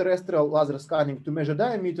this terrestrial laser scanning to measure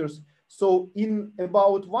diameters, so in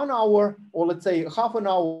about 1 hour, or let's say half an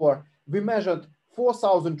hour, we measured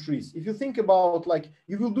 4,000 trees. If you think about like,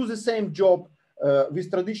 you will do the same job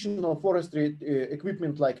with traditional forestry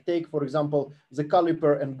equipment, like take, for example, the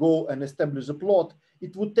caliper and go and establish a plot,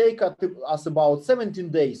 it would take us about 17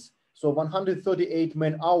 days, so 138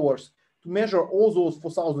 man hours to measure all those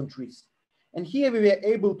 4,000 trees. And here we were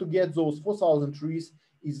able to get those 4,000 trees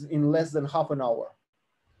is in less than half an hour.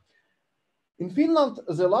 In Finland,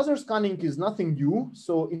 the laser scanning is nothing new.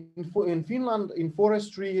 So in Finland, in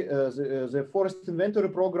forestry, the forest inventory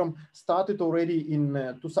program started already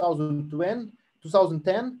in 2010,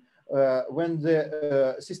 when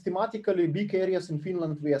the systematically big areas in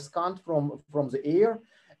Finland were scanned from the air.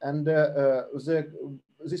 And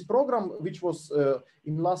this program, which was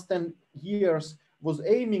in last 10 years, was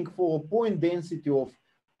aiming for point density of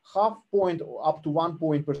 0.5 point up to 1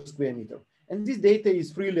 point per square meter. And this data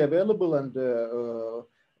is freely available, and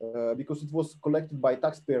because it was collected by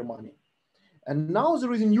taxpayer money. And now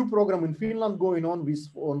there is a new program in Finland going on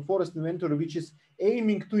on forest inventory, which is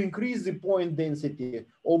aiming to increase the point density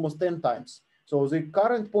almost 10 times. So the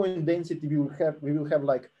current point density we will have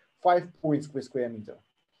like 5 points per square meter.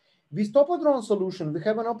 With TOPODRONE solution, we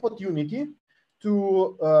have an opportunity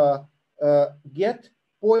to get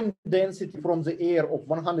point density from the air of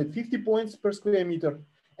 150 points per square meter.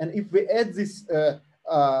 And if we add this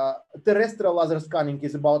terrestrial laser scanning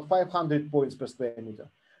is about 500 points per square meter.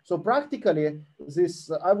 So practically,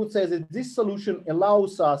 I would say that this solution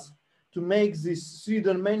allows us to make this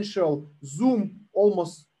three-dimensional zoom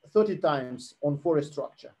almost 30 times on forest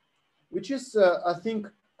structure, which is, I think,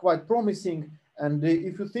 quite promising. And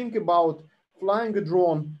if you think about flying a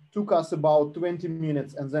drone took us about 20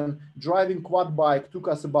 minutes, and then driving quad bike took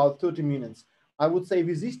us about 30 minutes. I would say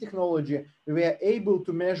with this technology, we were able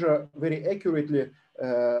to measure very accurately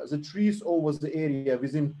the trees over the area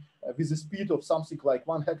with a speed of something like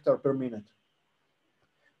 1 hectare per minute.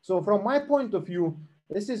 So from my point of view,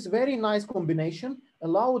 this is very nice combination,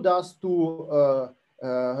 allowed us to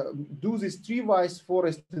do this tree-wise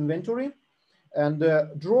forest inventory. And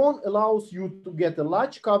drone allows you to get a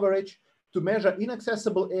large coverage to measure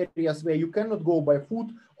inaccessible areas where you cannot go by foot,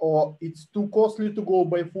 or it's too costly to go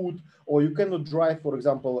by foot, or you cannot drive, for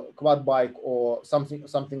example, a quad bike or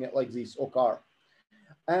something like this, or car.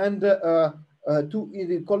 And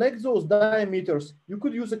to collect those diameters, you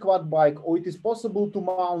could use a quad bike, or it is possible to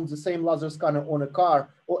mount the same laser scanner on a car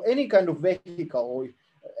or any kind of vehicle.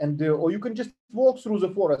 or you can just walk through the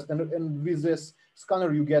forest, and with this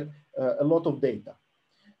scanner you get a lot of data.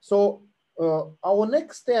 So our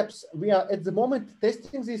next steps, we are at the moment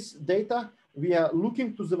testing this data. We are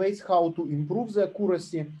looking to the ways how to improve the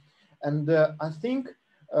accuracy, and I think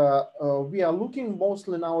we are looking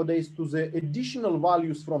mostly nowadays to the additional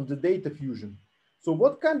values from the data fusion. So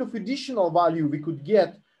what kind of additional value we could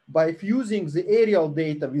get by fusing the aerial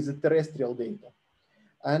data with the terrestrial data?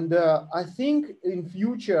 And I think in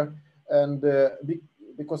future, and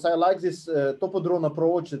because I like this TOPODRONE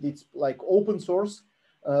approach, that it's like open source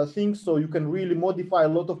thing, so you can really modify a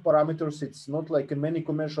lot of parameters. It's not like in many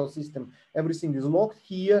commercial systems, everything is locked.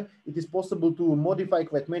 Here, it is possible to modify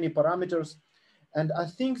quite many parameters. And I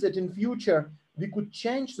think that in future, we could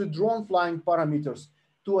change the drone flying parameters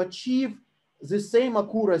to achieve the same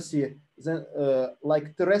accuracy than,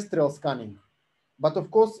 like terrestrial scanning. But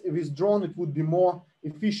of course, with drone, it would be more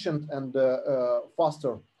efficient and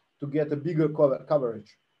faster to get a bigger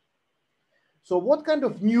coverage. So what kind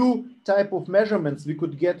of new type of measurements we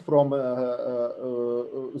could get from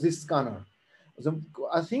this scanner?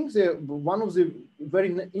 I think one of the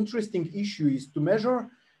very interesting issues is to measure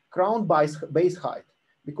crown base height,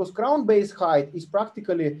 because crown base height is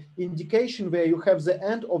practically indication where you have the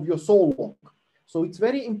end of your saw log. So it's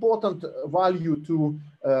very important value to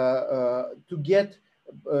get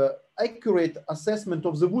accurate assessment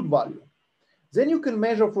of the wood value. Then you can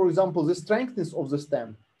measure, for example, the strengthness of the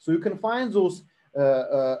stem. So you can find those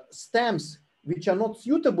stems which are not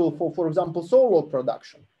suitable for example, saw log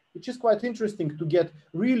production, which is quite interesting to get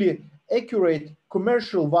really accurate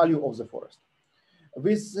commercial value of the forest.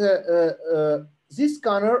 With this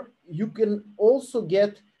scanner, you can also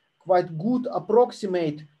get quite good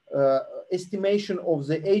approximate estimation of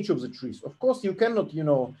the age of the trees. Of course, you cannot,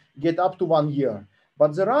 get up to 1 year,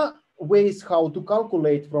 but there are ways how to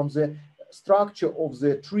calculate from the structure of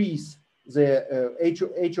the trees the age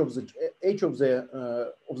of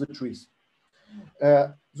the trees.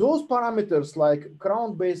 Those parameters like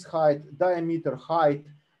crown base height, diameter, height,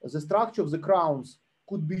 the structure of the crowns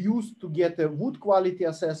could be used to get a wood quality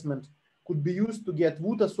assessment, could be used to get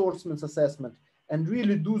wood assortments assessment, and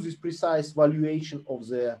really do this precise valuation of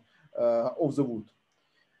the wood.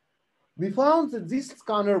 We found that this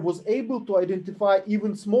scanner was able to identify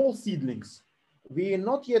even small seedlings. We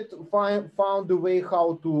not yet found a way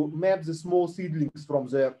how to map the small seedlings from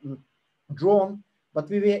the drone, but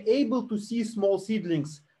we were able to see small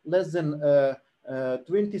seedlings less than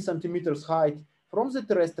 20 centimeters height from the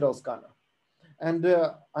terrestrial scanner. And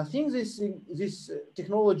I think this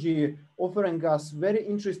technology offering us very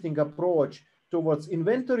interesting approach towards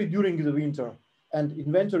inventory during the winter and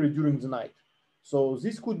inventory during the night. So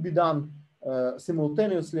this could be done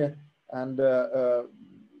simultaneously, and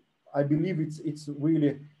I believe it's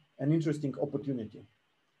really an interesting opportunity.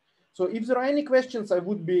 So if there are any questions, I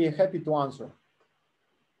would be happy to answer.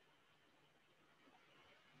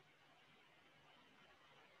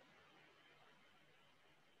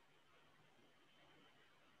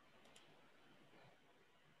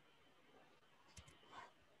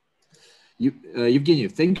 Evgeny,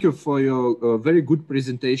 thank you for your very good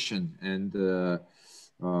presentation, and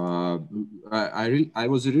I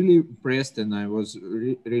was really impressed, and I was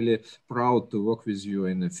really proud to work with you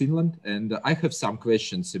in Finland. And I have some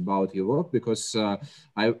questions about your work, because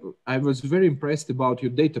I was very impressed about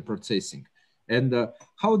your data processing. And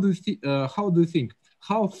how do you think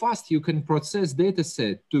how fast you can process data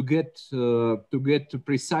set to get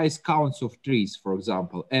precise counts of trees, for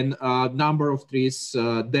example, and number of trees,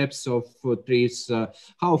 depths of trees,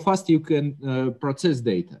 how fast you can process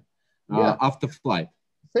data after flight?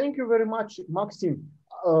 Thank you very much, Maxim.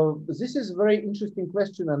 This is a very interesting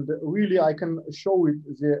question, and really I can show it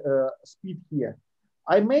the speed here.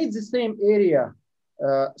 I made the same area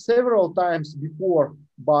several times before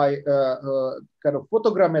by kind of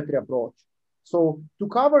photogrammetry approach. So to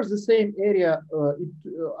cover the same area,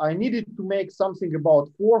 I needed to make something about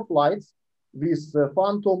 4 flights with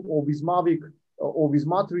Phantom or with Mavic or with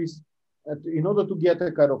Matrix in order to get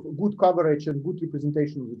a kind of good coverage and good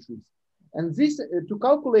representation of the trees. And this, to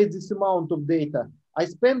calculate this amount of data, I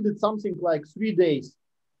spent something like 3 days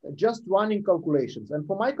just running calculations. And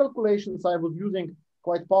for my calculations, I was using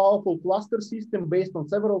quite powerful cluster system based on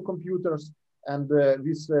several computers and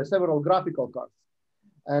with several graphical cards.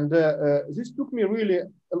 And this took me really,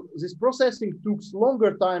 this processing took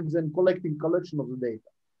longer time than collection of the data.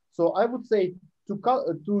 So I would say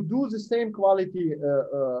to do the same quality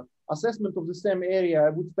assessment of the same area, I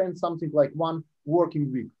would spend something like 1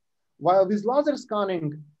 working week. While with laser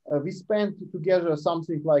scanning, we spent together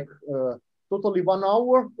something like totally 1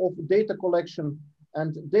 hour of data collection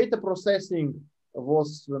and data processing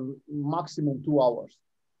was maximum 2 hours.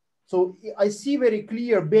 So I see very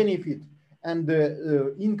clear benefit and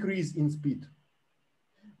increase in speed.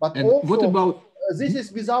 But and also, what about this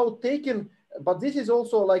is without taking, but this is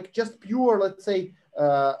also like just pure, let's say,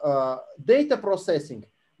 data processing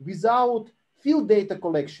without field data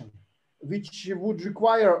collection, which would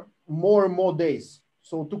require more and more days.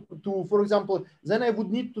 So for example, then I would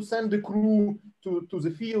need to send the crew to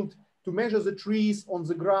the field to measure the trees on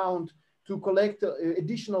the ground, to collect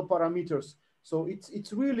additional parameters. So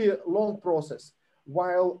it's really a long process.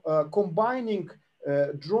 While combining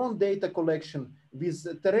drone data collection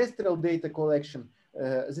with terrestrial data collection,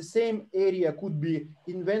 the same area could be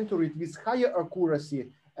inventoried with higher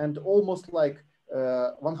accuracy and almost like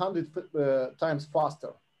 100 times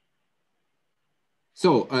faster.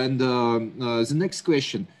 So, and the next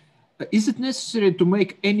question, is it necessary to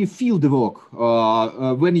make any field work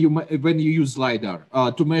when you use LiDAR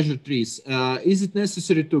to measure trees? Is it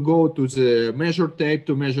necessary to go to the measure tape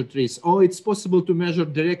to measure trees, or it's possible to measure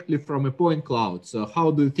directly from a point cloud? So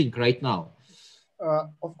how do you think right now?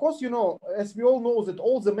 Of course, you know, as we all know that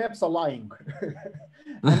all the maps are lying.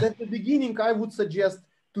 And at the beginning, I would suggest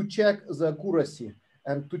to check the accuracy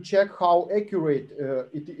and to check how accurate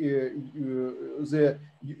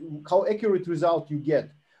how accurate result you get.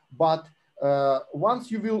 But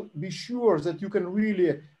once you will be sure that you can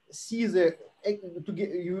really see you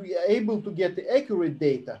are able to get the accurate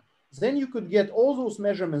data, then you could get all those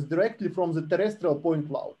measurements directly from the terrestrial point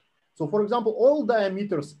cloud. So for example, all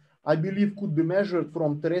diameters, I believe, could be measured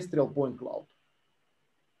from terrestrial point cloud.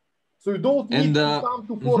 So you don't need to come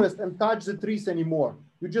to forest and touch the trees anymore.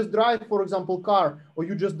 You just drive, for example, car, or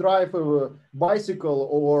you just drive a bicycle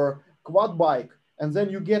or quad bike, and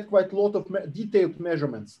then you get quite a lot of detailed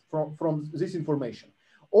measurements from this information.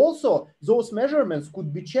 Also, those measurements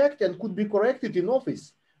could be checked and could be corrected in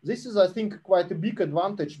office. This is, I think, quite a big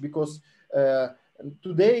advantage, because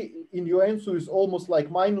today in Joensuu is almost like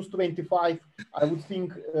 -25. I would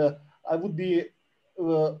think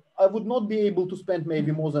I would not be able to spend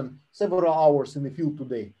maybe more than several hours in the field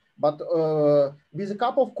today. But with a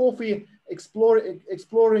cup of coffee,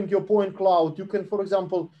 exploring your point cloud, you can, for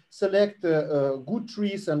example, select good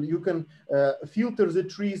trees, and you can filter the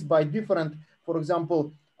trees by different, for example,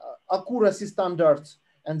 accuracy standards.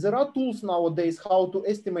 And there are tools nowadays how to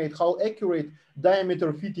estimate how accurate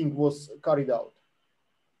diameter fitting was carried out.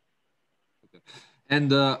 And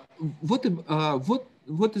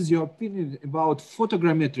what is your opinion about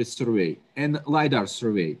photogrammetry survey and LiDAR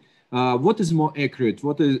survey? What is more accurate?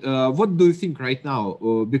 What do you think right now?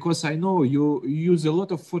 Because I know you use a lot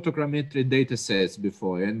of photogrammetry data sets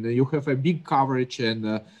before, and you have a big coverage.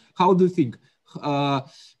 And how do you think?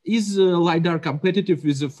 Is LiDAR competitive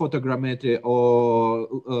with the photogrammetry, or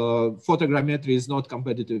photogrammetry is not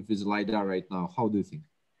competitive with LiDAR right now? How do you think?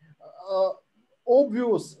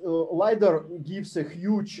 Obvious, LiDAR gives a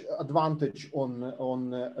huge advantage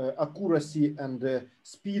on accuracy and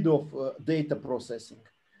speed of data processing.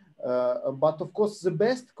 But of course,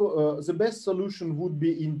 the best solution would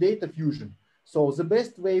be in data fusion. So the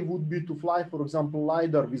best way would be to fly, for example,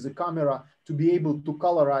 LiDAR with a camera to be able to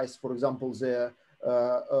colorize, for example, the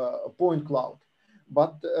point cloud.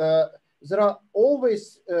 But there are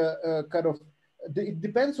always it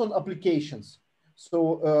depends on applications. So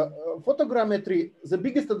photogrammetry, the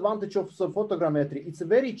biggest advantage of photogrammetry, it's a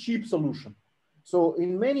very cheap solution. So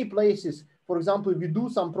in many places, for example, if we do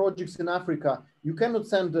some projects in Africa, you cannot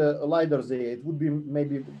send a LiDAR there. It would be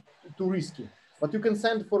maybe too risky. But you can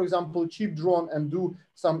send, for example, a cheap drone and do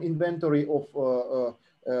some inventory of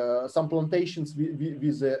some plantations with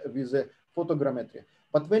photogrammetry.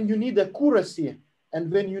 But when you need accuracy,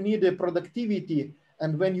 and when you need productivity,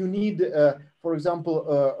 and when you need, for example,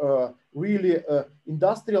 really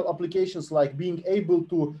industrial applications like being able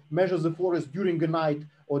to measure the forest during the night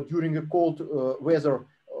or during a cold weather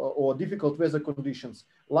or difficult weather conditions,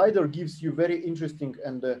 LiDAR gives you very interesting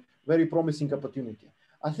and very promising opportunity.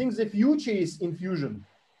 I think the future is in fusion.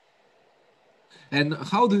 And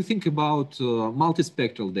how do you think about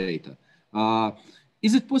multispectral data?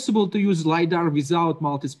 Is it possible to use LiDAR without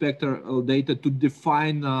multispectral data to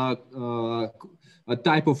define a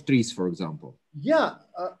type of trees, for example? Yeah,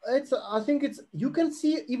 I think you can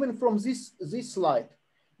see even from this slide,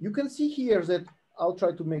 you can see here that I'll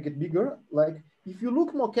try to make it bigger. Like if you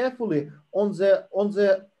look more carefully on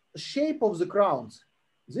the shape of the crowns,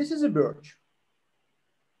 this is a birch.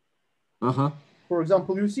 For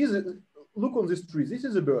example, you see look on this tree. This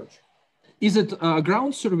is a birch. Is it a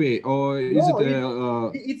ground survey or is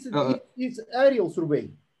it's aerial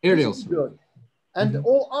survey? Aerial survey. And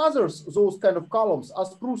all others, those kind of columns, are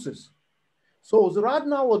spruces. So there are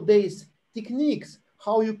nowadays techniques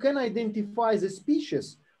how you can identify the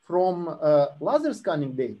species from laser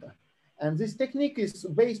scanning data. And this technique is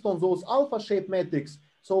based on those alpha shape metrics.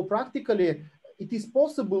 So practically, it is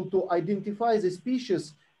possible to identify the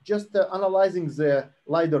species just analyzing the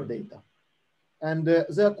LiDAR data. And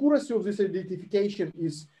the accuracy of this identification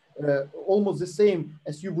is almost the same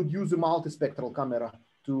as you would use a multispectral camera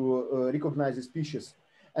to recognize the species.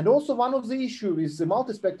 And also one of the issues with the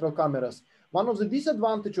multispectral cameras, one of the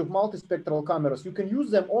disadvantages of multispectral cameras, you can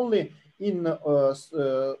use them only in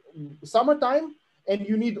summertime, and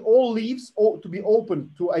you need all leaves to be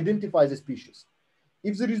open to identify the species.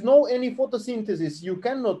 If there is no any photosynthesis, you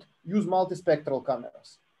cannot use multispectral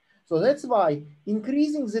cameras. So that's why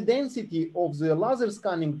increasing the density of the laser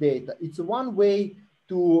scanning data, it's one way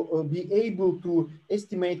to be able to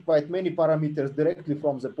estimate quite many parameters directly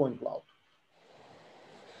from the point cloud.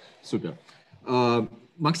 Super.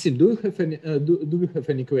 Maxim, do you have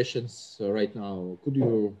any questions right now? Could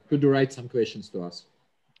you write some questions to us?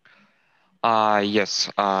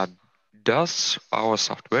 Yes. Does our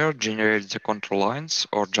software generate the control lines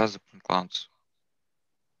or just the point clouds?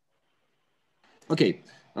 Okay.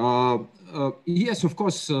 Yes, of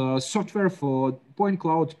course. Software for point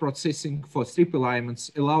cloud processing for strip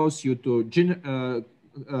alignments allows you to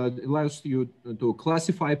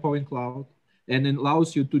classify point cloud, and it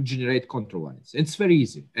allows you to generate control lines. It's very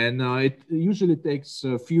easy, and it usually takes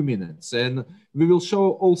a few minutes. And we will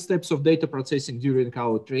show all steps of data processing during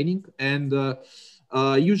our training. And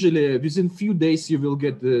usually within few days, you will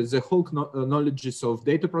get the whole knowledge of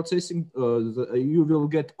data processing. You will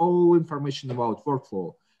get all information about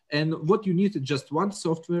workflow. And what you need is just one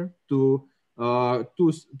software to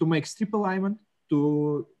make strip alignment,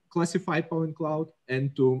 to classify point cloud,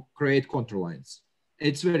 and to create control lines.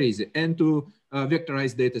 It's very easy, and to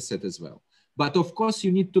vectorize data set as well. But of course,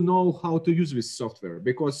 you need to know how to use this software,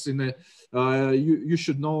 because you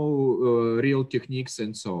should know real techniques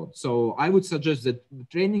and so on. So I would suggest that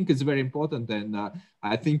training is very important, and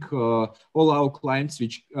I think all our clients who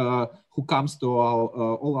come to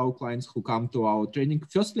our training,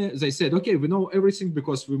 firstly, they said, okay, we know everything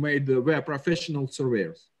because we are professional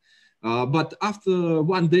surveyors. But after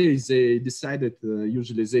one day, they decided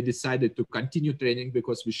to continue training,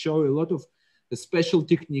 because we show a lot of special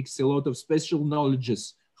techniques, a lot of special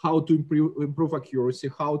knowledges, how to improve accuracy,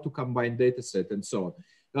 how to combine data set, and so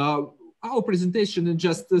on. Our presentation is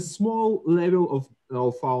just a small level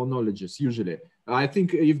of our knowledges, usually. I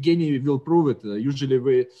think Evgeny will prove it. Usually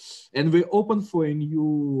we open for a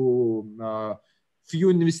new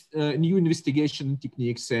new investigation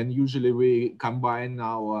techniques, and usually we combine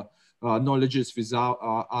our knowledges with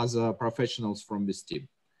our other professionals from this team.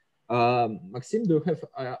 Maxim, do you have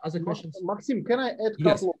other questions? Maxim, can I add a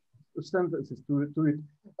couple of sentences to it?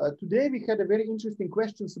 Today we had a very interesting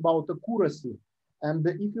questions about accuracy. And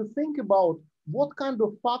if you think about what kind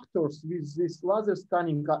of factors with this laser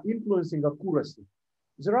scanning are influencing accuracy,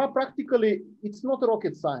 there are practically, it's not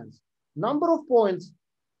rocket science, number of points,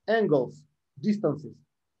 angles, distances.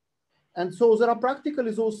 And so there are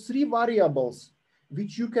practically those three variables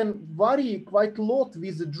which you can vary quite a lot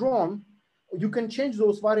with the drone. You can change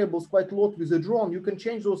those variables quite a lot with the drone. You can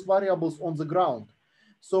change those variables on the ground.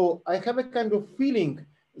 So I have a kind of feeling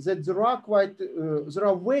that there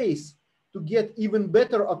are ways to get even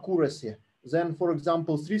better accuracy than, for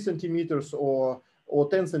example, 3 centimeters or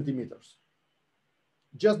 10 centimeters,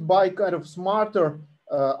 just by kind of smarter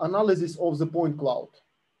analysis of the point cloud.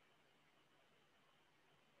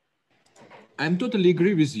 I'm totally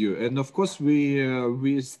agree with you, and of course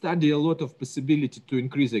we study a lot of possibility to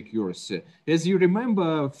increase accuracy. As you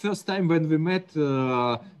remember, first time when we met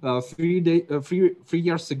 3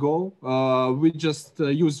 years ago, we just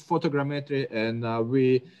used photogrammetry, and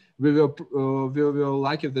we were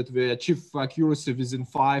lucky that we achieved accuracy within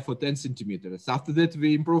 5 or 10 centimeters. After that,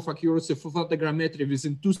 we improved accuracy for photogrammetry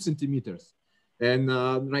within 2 centimeters, and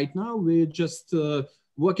right now we're just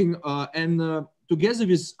working together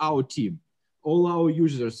with our team. All our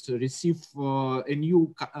users receive a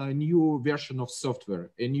new version of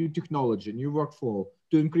software, a new technology, a new workflow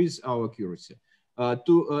to increase our accuracy.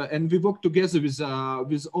 And we work together with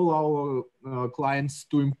all our clients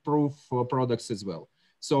to improve products as well.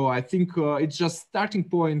 So I think it's just starting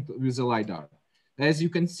point with the LiDAR. As you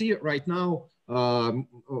can see right now,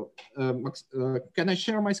 Max, can I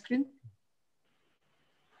share my screen?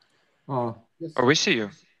 Yes. Oh, we see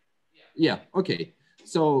you. Yeah, okay.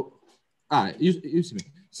 So, you see me.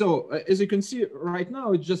 So as you can see right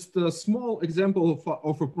now, it's just a small example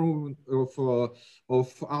of improvement of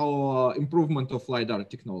our improvement of LiDAR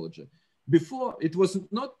technology. Before it was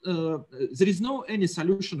not, there is no any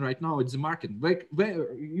solution right now in the market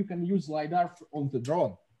where you can use LiDAR on the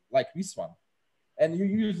drone like this one. And you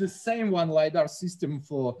use the same one LiDAR system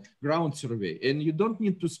for ground survey. And you don't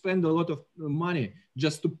need to spend a lot of money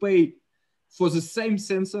just to pay for the same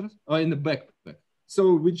sensor in the backpack.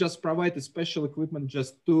 So we just provide a special equipment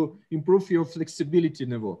just to improve your flexibility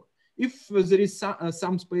in the work. If there is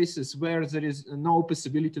some spaces where there is no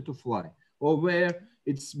possibility to fly, or where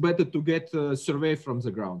it's better to get a survey from the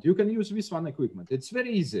ground, you can use this one equipment. It's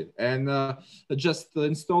very easy, and just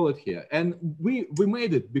install it here. And we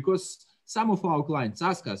made it because some of our clients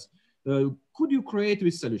ask us, could you create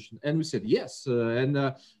this solution? And we said yes.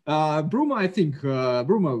 Bruno, I think,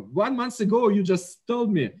 Bruno, 1 month ago you just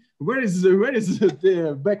told me where is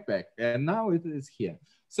the backpack, and now it is here.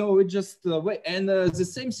 So it just wait. And the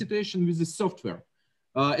same situation with the software.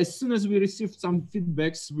 As soon as we received some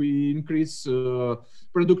feedbacks, we increase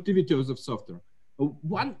productivity of the software.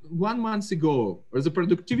 One month ago, the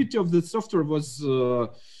productivity of the software was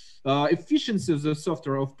efficiency of the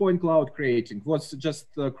software of point cloud creating was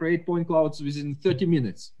just create point clouds within 30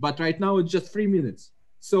 minutes. But right now it's just 3 minutes.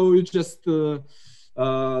 So you just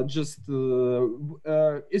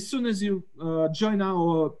as soon as you join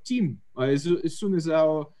our team, as soon as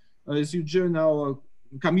you join our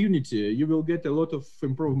community, you will get a lot of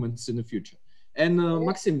improvements in the future. And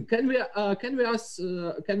Maxim, can we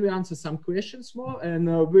answer some questions more? And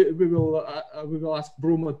we will ask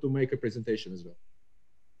Bruno to make a presentation as well.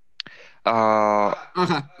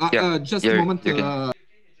 Just a moment.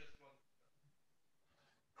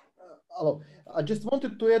 Hello. I just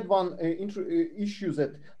wanted to add one issue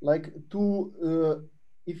that, like,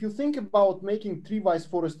 if you think about making tree-wise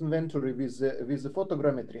forest inventory with the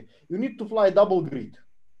photogrammetry, you need to fly double grid.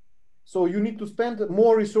 So you need to spend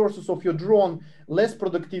more resources of your drone, less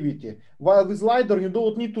productivity. While with LiDAR, you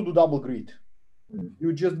don't need to do double grid.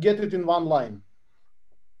 You just get it in one line.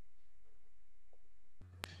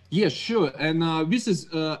 Yes, sure. And this is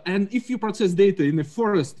and if you process data in a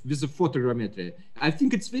forest with a photogrammetry, I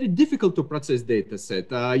think it's very difficult to process data set.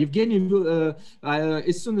 Evgeny,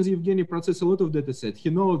 as soon as Evgeny processes a lot of data set, he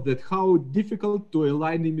knows that how difficult to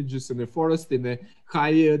align images in a forest in a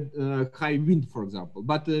high wind, for example.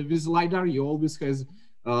 But with LiDAR, you always has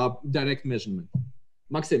direct measurement.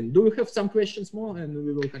 Maxim, do you have some questions more, and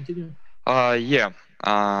we will continue?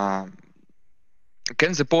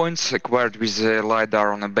 Can the points acquired with the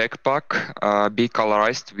LiDAR on a backpack be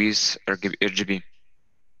colorized with RGB?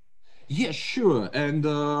 Yes, sure. And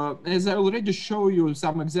as I already show you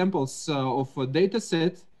some examples of a data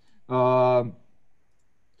set,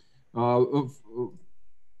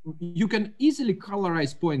 you can easily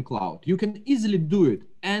colorize point cloud. You can easily do it.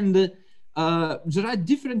 And there are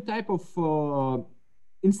different type of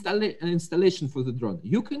installation for the drone.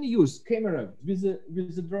 You can use camera with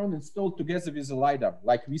the drone installed together with a LiDAR,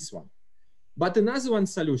 like this one. But another one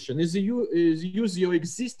solution is use your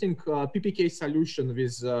existing PPK solution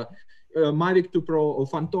with Mavic 2 Pro or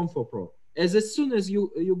Phantom 4 Pro. As soon as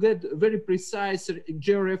you get very precise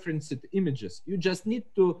georeferenced images, you just need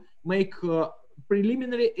to make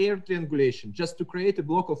preliminary air triangulation just to create a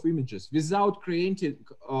block of images without creating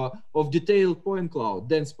of detailed point cloud,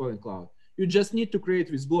 dense point cloud. You just need to create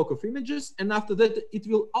this block of images, and after that, it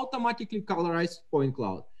will automatically colorize point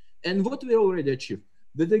cloud. And what we already achieved,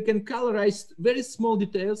 that they can colorize very small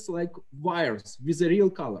details like wires with a real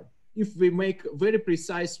color, if we make very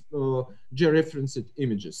precise georeferenced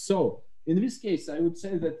images. So in this case, I would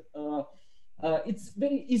say that it's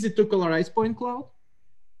very easy to colorize point cloud,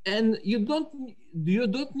 and you don't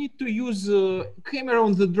need to use camera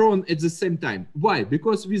on the drone at the same time. Why?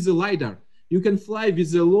 Because with the LiDAR, you can fly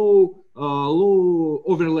with a low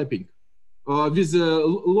overlapping, with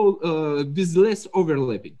less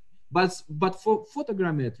overlapping. But for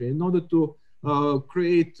photogrammetry, in order to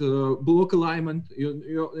create block alignment,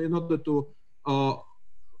 in order to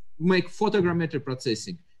make photogrammetry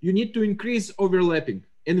processing, you need to increase overlapping.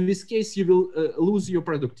 In this case, you will lose your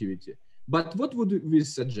productivity. But what would we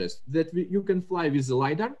suggest? That you can fly with the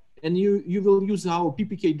LiDAR, and you will use our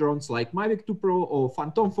PPK drones like Mavic 2 Pro or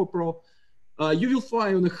Phantom 4 Pro. You will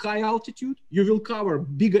fly on a high altitude, you will cover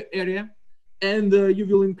bigger area, and you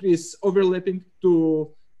will increase overlapping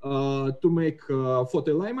to make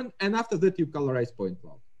photo alignment, and after that you colorize point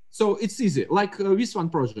cloud. So it's easy, like this one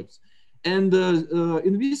projects. And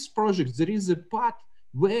in this project, there is a part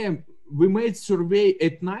where we made survey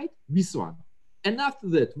at night, this one. And after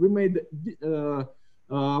that, we made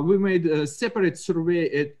a separate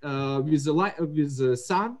survey with the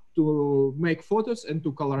sun to make photos and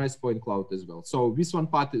to colorize point cloud as well. So this one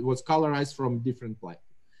part was colorized from different light.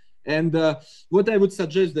 And what I would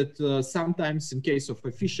suggest that sometimes in case of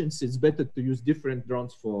efficiency, it's better to use different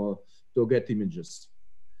drones to get images.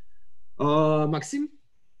 Maxim?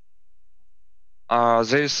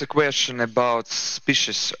 There is a question about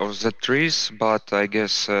species of the trees, but I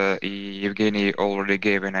guess Evgeny already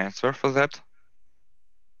gave an answer for that.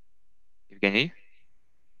 Evgeny?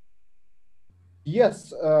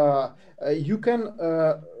 Yes, you can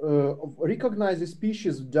recognize the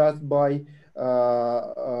species just by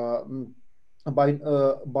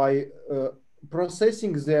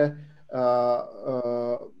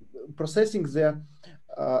processing the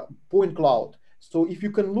point cloud. So if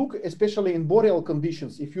you can look, especially in boreal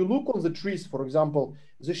conditions, if you look on the trees, for example,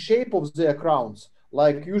 the shape of their crowns,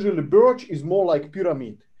 like usually birch is more like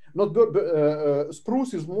pyramid, not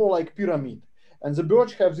spruce is more like pyramid, and the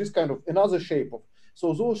birch have this kind of another shape of.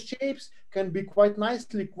 So those shapes can be quite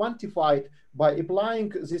nicely quantified by applying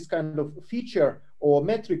this kind of feature or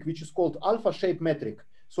metric, which is called alpha shape metric.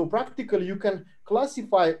 So practically you can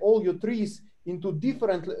classify all your trees into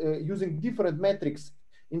different, using different metrics,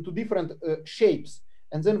 into different shapes.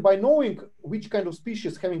 And then by knowing which kind of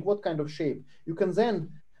species having what kind of shape, you can then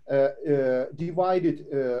divide it,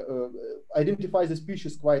 identify the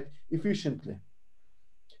species quite efficiently.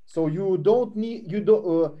 So you don't need,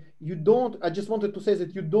 I just wanted to say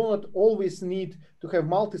that you don't always need to have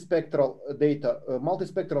multispectral data,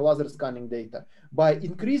 multispectral laser scanning data. By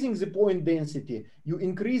increasing the point density, you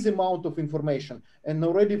increase the amount of information. And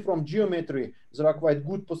already from geometry, there are quite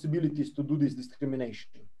good possibilities to do this discrimination.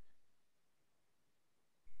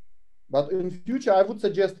 But in future, I would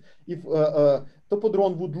suggest if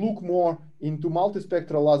TOPODRONE would look more into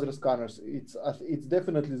multispectral laser scanners, it's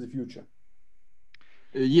definitely the future.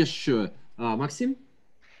 Yes, sure. Maxim?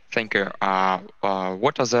 Thank you.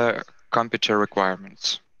 What are the computer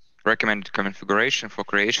requirements? Recommended configuration for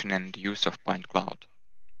creation and use of point cloud?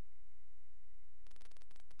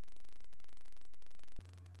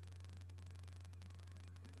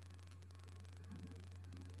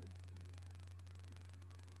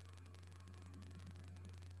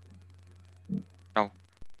 No.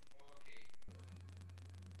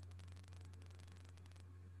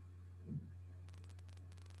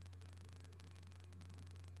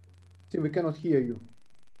 See, we cannot hear you.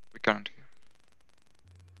 We can't hear.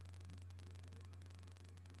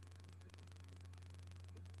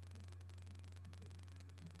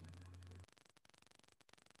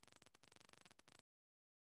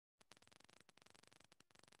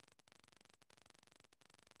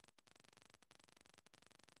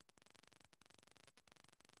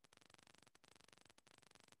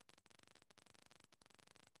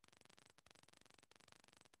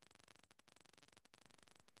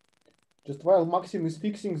 Just while Maxim is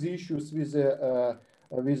fixing the issues with the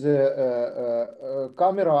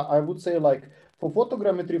camera, I would say, like, for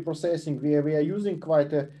photogrammetry processing, we are using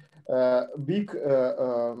quite a big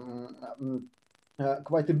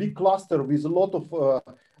cluster with a lot of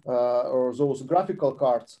those graphical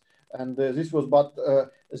cards. And this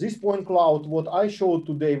point cloud, what I showed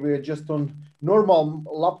today, we're just on normal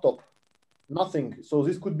laptop, nothing. So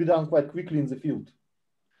this could be done quite quickly in the field.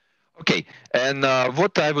 Okay, and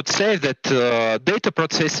what I would say that data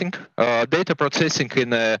processing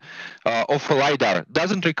in of a LiDAR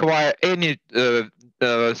doesn't require any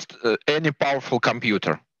powerful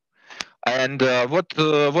computer, and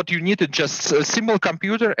what you need is just a simple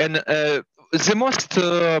computer, and the most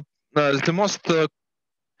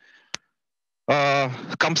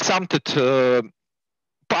consumpted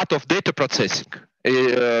part of data processing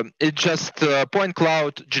is just point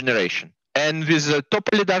cloud generation. And with the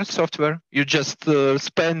TOPOLIDAR software, you just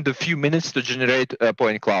spend a few minutes to generate a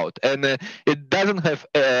point cloud. And it doesn't have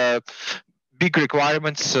big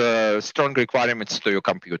requirements, strong requirements to your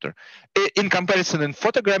computer. In comparison in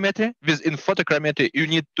photogrammetry, you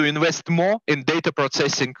need to invest more in data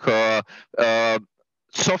processing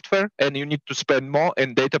software, and you need to spend more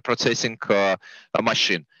in data processing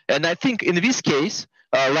machine. And I think in this case,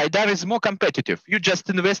 LiDAR is more competitive. You just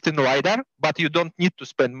invest in LiDAR, but you don't need to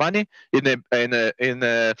spend money in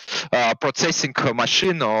a processing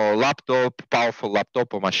machine or laptop, powerful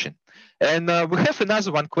laptop or machine. And we have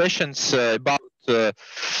another one questions about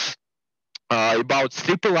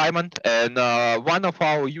strip alignment, and one of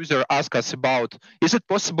our users asked us about, is it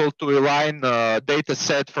possible to align data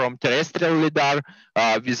set from terrestrial LiDAR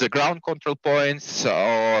with the ground control points,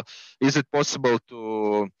 or is it possible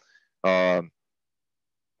to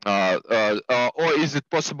or is it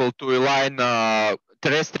possible to align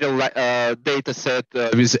terrestrial data set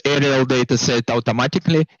with aerial data set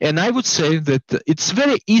automatically. And I would say that it's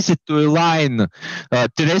very easy to align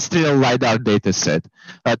terrestrial LiDAR data set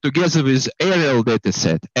together with aerial data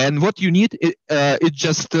set. And what you need is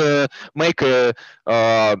just make a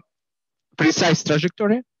precise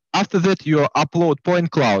trajectory. After that, you upload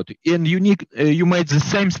point cloud, and you made the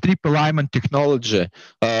same strip alignment technology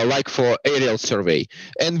like for aerial survey.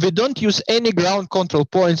 And we don't use any ground control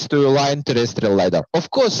points to align terrestrial LiDAR. Of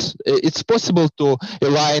course, it's possible to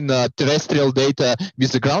align terrestrial data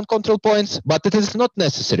with the ground control points, but it is not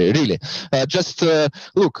necessary, really. Just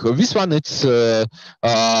look, this one, it's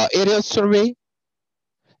aerial survey.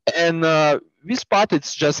 And this part,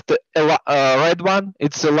 it's just a red one.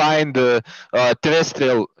 It's aligned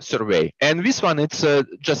terrestrial survey, and this one, it's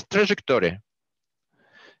just trajectory.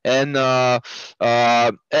 And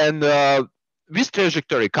this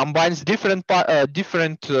trajectory combines different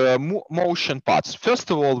motion paths.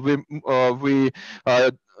 First of all, we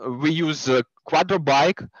use a quadro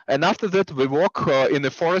bike, and after that we walk in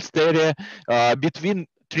a forest area between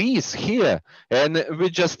trees here, and we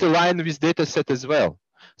just align this data set as well.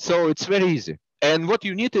 So it's very easy. And what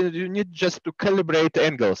you need is just to calibrate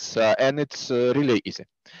angles, and it's really easy.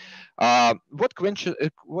 What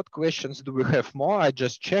questions do we have more? I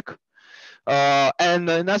just check. And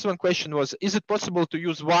another one question was, is it possible to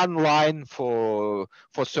use one line for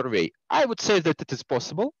survey? I would say that it is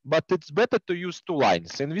possible, but it's better to use two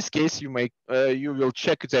lines. In this case, you will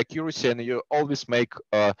check the accuracy, and you always make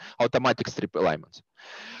automatic strip alignments.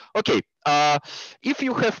 Okay, if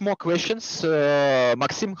you have more questions,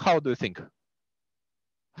 Maxim, how do you think?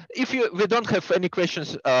 If we don't have any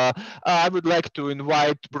questions, I would like to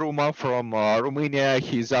invite Bruma from Romania.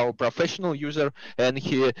 He's our professional user, and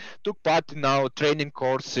he took part in our training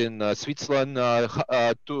course in Switzerland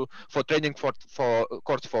for training for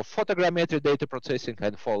course for photogrammetry data processing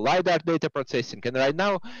and for LiDAR data processing. And right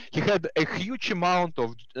now he had a huge amount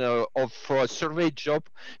of survey job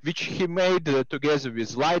which he made together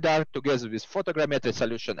with LiDAR, together with photogrammetry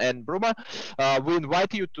solution. And Bruma, we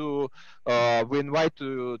invite you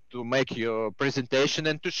to make your presentation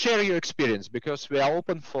and to share your experience, because we are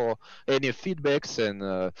open for any feedbacks,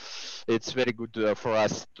 and it's very good for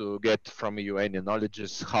us to get from you any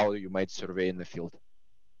knowledges how you might survey in the field.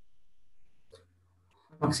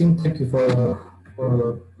 Maxim, thank you for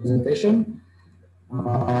the presentation. I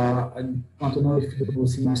want to know if you will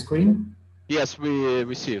see my screen. Yes,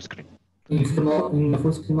 we see your screen. In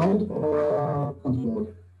full screen mode or control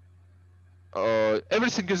mode?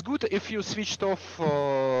 Everything is good. If you switched off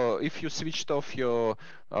your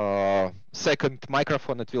second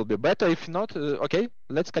microphone, it will be better. If not, okay,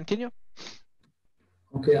 let's continue.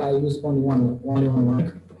 Okay, I use only one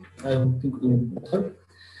mic. I think it will be better.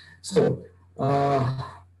 So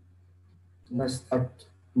let's start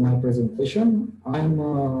my presentation. I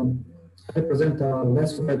represent a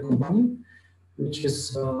lens flare company, which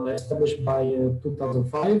is established by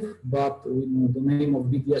 2005, but with the name of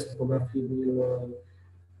BDS Topography will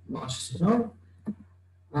much sooner.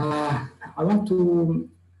 I want to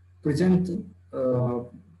present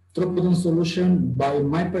TOPODRONE solution by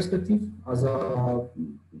my perspective as a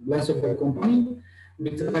lens flare company. We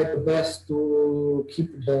try the best to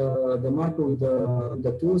keep the market with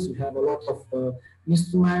the tools. We have a lot of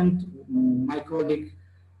instruments. My colleague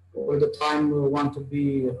all the time want to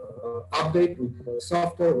be update with the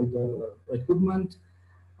software, with the equipment.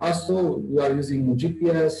 Also, we are using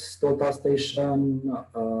GPS, total station.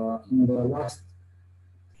 In the last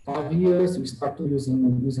 5 years, we started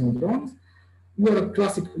using drones. We are a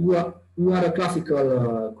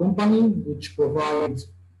classical company which provides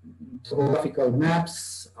topographical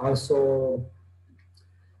maps. Also,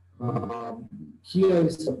 here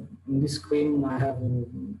is in this screen I have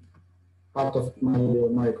part of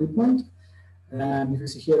my equipment, and if you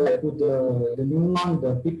see here I put the new one,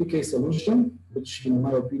 the PPK solution, which in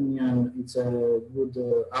my opinion it's a good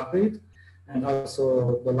upgrade, and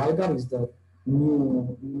also the LiDAR is the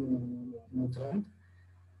new trend.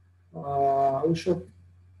 I will show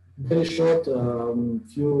very short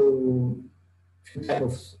few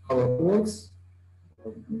types of our works,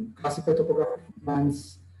 classical topographic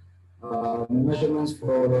plans, measurements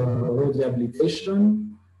for road rehabilitation.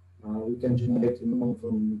 We can generate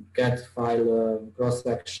from CAD file, cross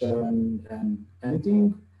section, and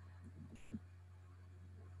anything.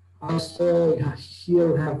 Also,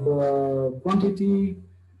 here we have quantity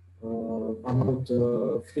about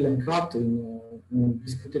fill and cut. In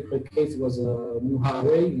this particular case, it was a new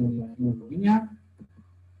highway in Romania.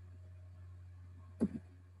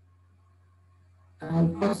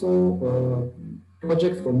 And also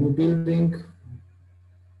project for new building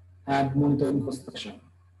and monitoring construction.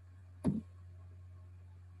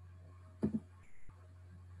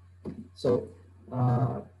 So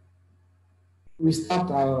we start,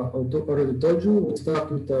 I already told you, we start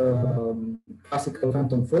with classical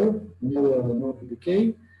Phantom 4, no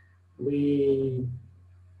PPK. We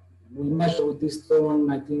measure with this drone,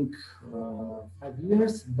 I think, 5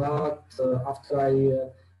 years, but after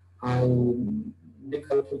I make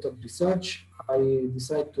a lot of research, I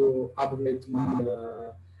decide to upgrade my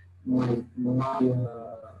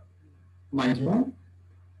drone.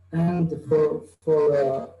 And for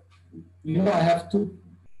you know, I have two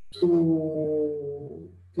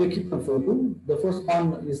equipment for you. The first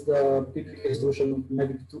one is the PPK solution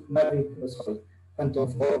Phantom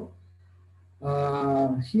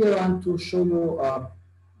 4. Here I want to show you a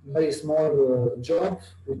very small job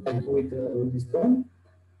with this drone.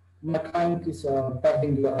 My client is a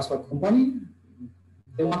paving asphalt company.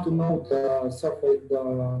 They want to know the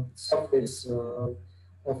surface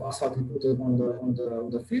of asphalt put on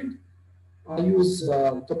the field. I use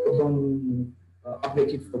TOPODRONE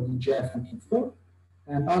Baklykov for DJI Phantom 4,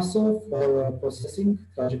 and also for processing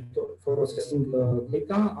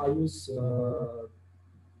data, I use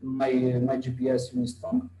my GPS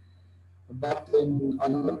Unistone. But in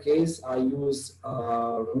another case, I use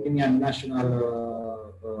Romanian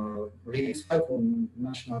national readings file from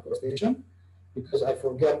National Coast Station because I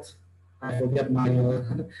forget my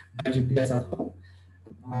GPS at home.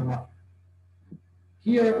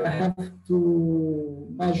 Here I have to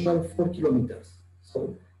measure 4 kilometers.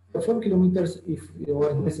 So for 4 kilometers, if it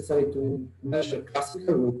was necessary to measure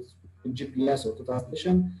classical with GPS or total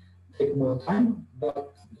station, take more time.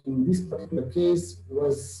 But in this particular case, it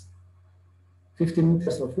was 15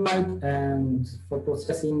 meters of flight, and for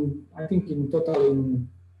processing, I think in total in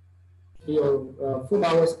 3 or 4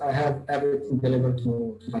 hours, I have everything delivered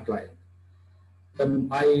to my client.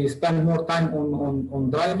 I spent more time on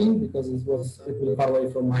driving because it was a little far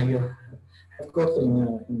away from my headquarters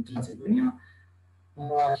in Transylvania.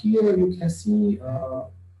 Here you can see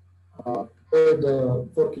the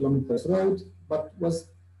 4 kilometers road, but was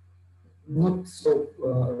not so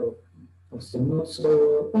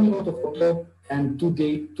only orthophotograph and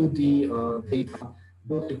 2D data.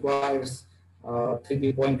 Both requires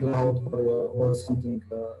 3D point cloud or something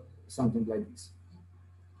like this.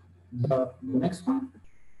 The next one,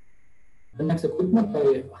 the next equipment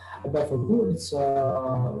I buy for you, it's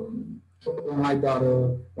TOPODRONE LiDAR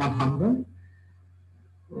 100,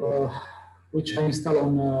 which I install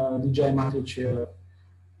on DJI Matrix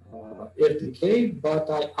Aero-terrestrial, but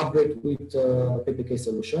I upgrade with PPK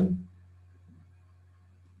solution.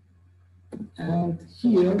 And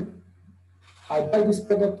here, I buy this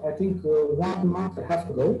product, I think 1 month and a half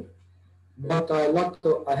ago, but I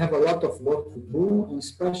have a lot of work to do,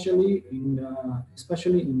 especially in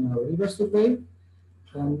river survey.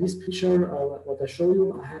 And this picture, what I show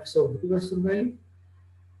you, I have some river survey,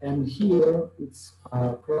 and here it's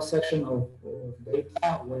a cross section of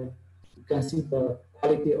data where you can see the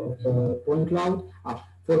quality of the point cloud.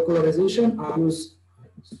 For colorization, I use.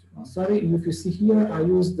 Sorry, if you see here, I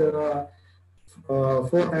use the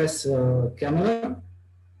 4S camera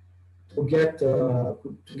to get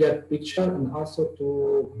picture and also to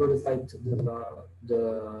colorize the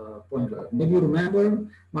point cloud. Maybe you remember,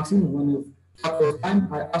 Maxim, when you talked first time,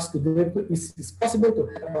 I asked you, is it possible to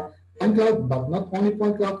have a point cloud, but not only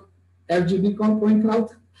point cloud, RGB point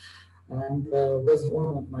cloud? And was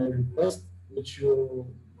one of my requests which you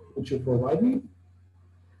provide me.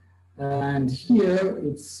 And here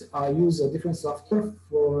I use a different software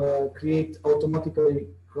for create automatically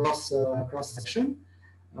cross section.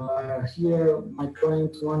 Here my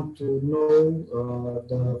client want to know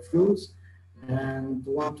the flows and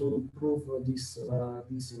want to improve this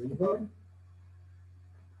river.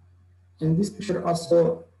 In this picture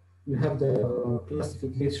also you have the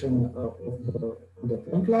classification of the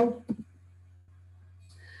point cloud.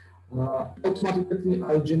 Automatically,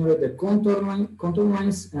 I generate the contour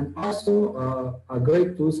lines, and also a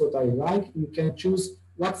great tool that I like. You can choose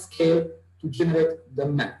what scale to generate the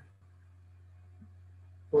map.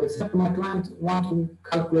 For example, my client wants to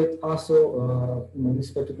calculate also, in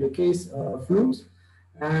this particular case, flows,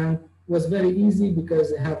 and it was very easy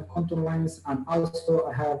because I have contour lines, and also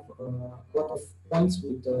I have a lot of points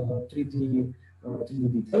with 3D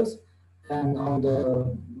details. And on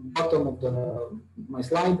the bottom of my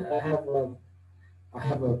slide, I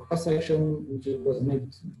have a cross section which was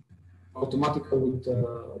made automatically with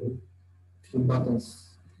few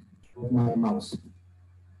buttons of my mouse.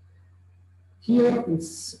 Here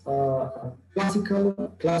it's a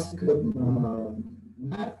classical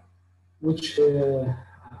map, which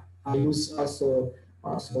I use also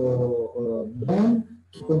also done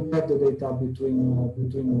to compare the data between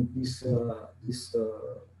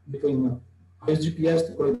I use GPS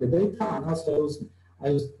to collect the data, and also I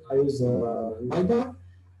use LiDAR.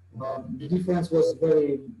 The difference was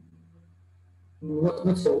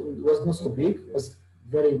not so big. It was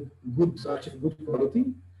very good, actually good quality,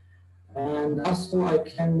 and also I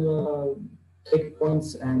can take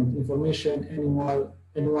points and information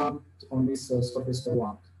anyone on this surface I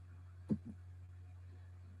want.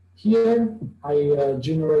 Here I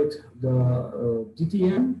generate the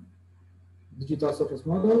DTM, digital surface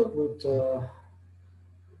model, with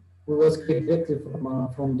was created directly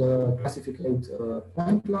from the classified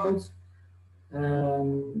point clouds.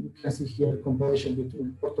 And you can see here the comparison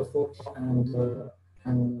between orthophoto and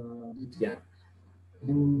DTM.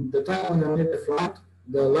 In the time when I made the flight,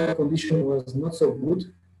 the light condition was not so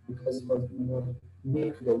good because it was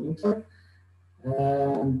near to the winter,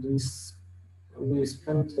 and we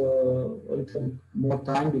spent a little more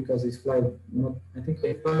time because it's flight. I think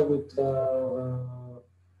I fly with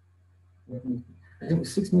I think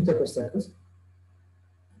 6 meters per second.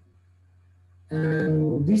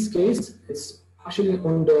 And in this case, it's actually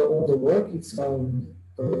on the work. It's a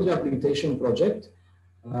rehabilitation project.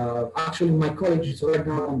 Actually, my college is right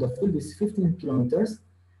now on the field. It's 15 kilometers.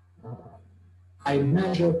 I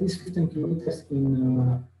measured these 15 kilometers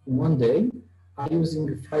in 1 day. I'm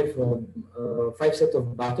using five sets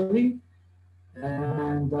of battery,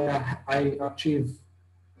 and I achieved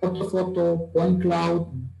orthophoto, point cloud,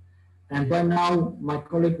 and right now my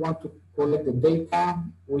colleague wants to collect the data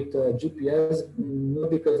with GPS, not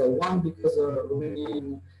because I want, because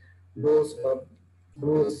Romanian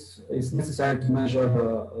rules is necessary to measure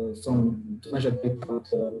data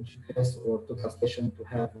with GPS or total station to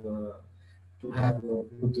have a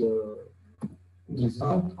good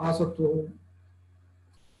result. Also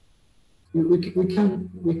we can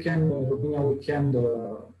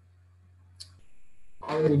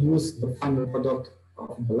already use the final product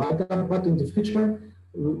of the LiDAR, but in the future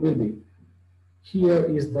will be. Here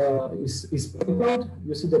is point cloud.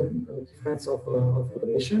 You see the difference of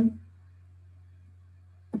elevation.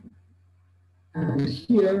 And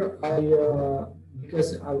here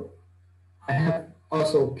because I have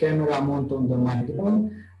also camera mount on my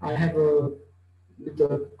drone, I have a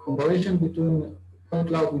comparison between point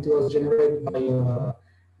cloud which was generated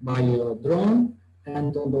by a drone,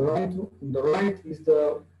 and on the right is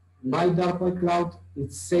the LiDAR point cloud.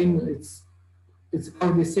 It's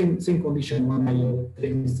already same condition when I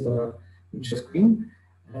take this picture screen,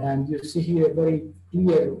 and you see here very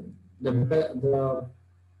clear the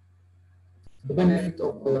benefit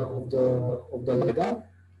of the LiDAR.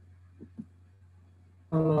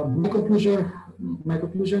 My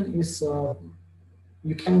conclusion is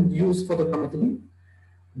you can use photogrammetry,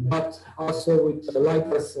 but also with the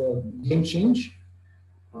LiDAR's game change.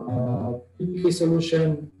 PPK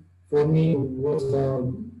solution for me was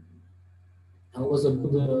a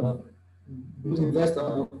good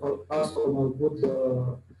investment, also good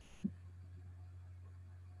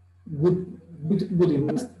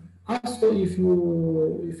investment. Also, if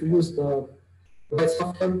you use the right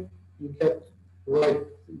software, you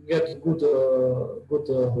get good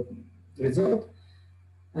result.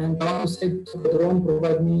 And I want to say TOPODRONE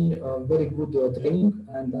provide me very good training,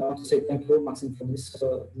 and I want to say thank you, Maxim, for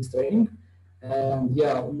this training. And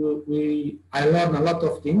yeah, I learned a lot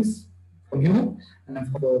of things from you and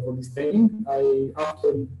for this training.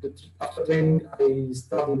 After training, I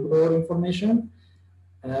studied more information,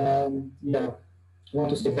 and yeah, I want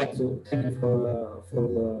to say thank you for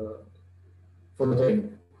the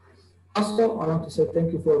training. Also, I want to say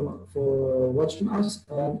thank you for watching us.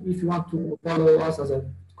 And if you want to follow us as a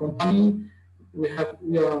company, we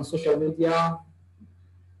are on social media.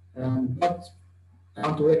 But I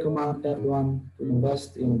want to recommend everyone to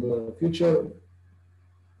invest in the future.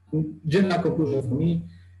 In general conclusion for me,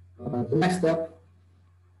 the next step,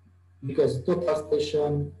 because total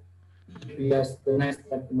station, GPS, the next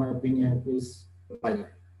step, in my opinion, is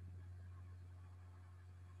LiDAR.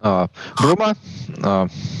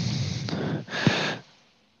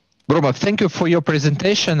 Bruma, thank you for your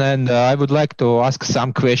presentation, and I would like to ask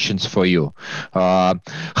some questions for you.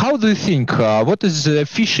 How do you think, what is the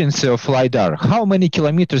efficiency of LiDAR? How many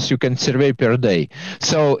kilometers you can survey per day?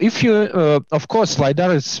 So if you, of course,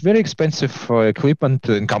 LiDAR is very expensive equipment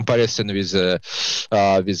in comparison with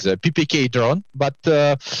PPK drone, but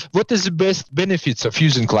what is the best benefits of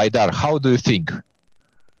using LiDAR? How do you think?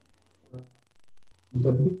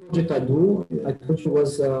 The big project I told you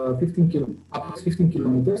was up to 15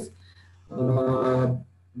 kilometers.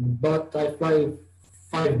 But I fly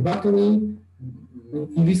 5 battery,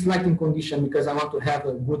 in this lighting condition because I want to have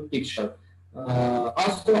a good picture.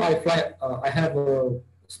 Also, I have a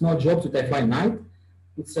small job that I fly night.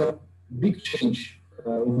 It's a big change,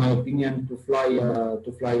 in my opinion, to fly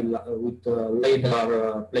with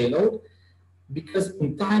LiDAR payload, because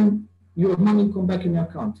in time your money come back in your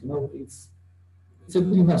account. You know, it's a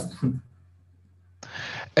good investment.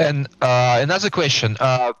 And another question.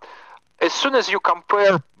 As soon as you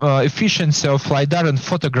compare efficiency of LiDAR and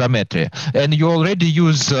photogrammetry, and you already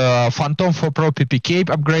use Phantom 4 Pro PPK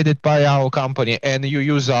upgraded by our company, and you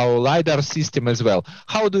use our LiDAR system as well,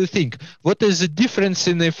 how do you think? What is the difference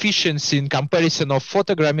in efficiency in comparison of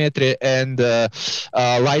photogrammetry and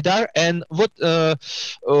LiDAR, and what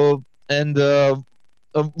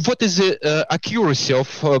what is the accuracy of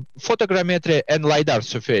photogrammetry and LiDAR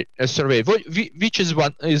survey? Which is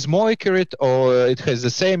one is more accurate, or it has the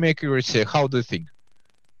same accuracy? How do you think?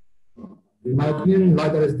 In my opinion,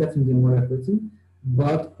 LiDAR is definitely more accurate,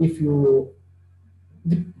 but if you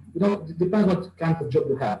know, it depends what kind of job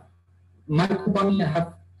you have. My company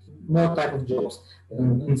have more type of jobs.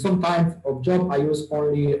 In some type of job, I use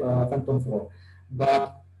only Phantom 4,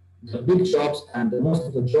 but the big jobs and most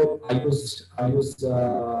of the job I use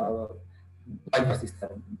LiDAR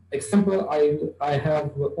system. Example, I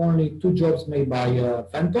have only 2 jobs made by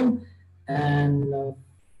Phantom and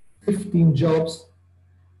 15 jobs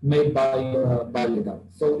made by LiDAR.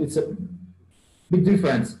 So it's a big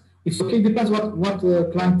difference. It's okay, depends what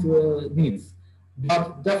the client needs,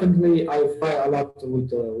 but definitely I fly a lot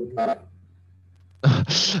with LiDAR.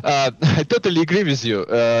 I totally agree with you,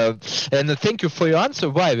 and thank you for your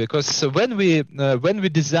answer. Why? Because when we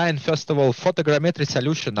designed, first of all, photogrammetry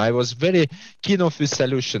solution, I was very keen of this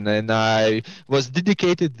solution, and I was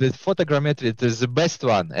dedicated that photogrammetry is the best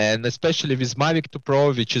one, and especially with Mavic 2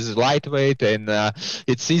 Pro, which is lightweight and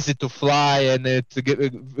it's easy to fly, and it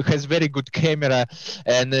has very good camera,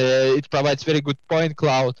 and it provides very good point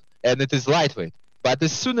cloud, and it is lightweight. But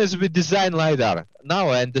as soon as we design LiDAR, now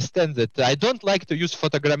I understand that I don't like to use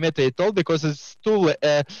photogrammetry at all because it's too,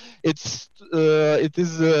 it's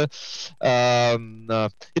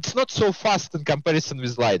not so fast in comparison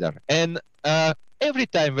with LiDAR. And every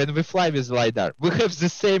time when we fly with LiDAR, we have the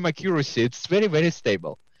same accuracy. It's very, very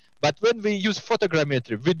stable. But when we use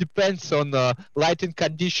photogrammetry, we depends on lighting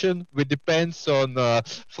condition, we depends on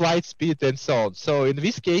flight speed and so on. So in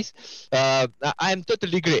this case, I'm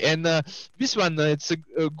totally agree. And this one, it's a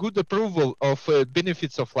good approval of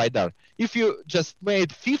benefits of LiDAR. If you just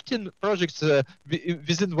made 15 projects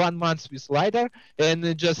within 1 month with LiDAR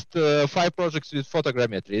and just 5 projects with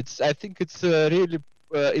photogrammetry, I think it's really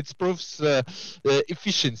it proves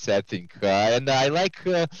efficiency, I think, and I like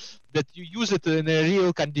that you use it in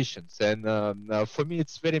real conditions. And for me,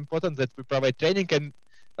 it's very important that we provide training. And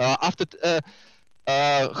after,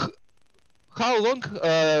 how long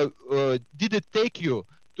did it take you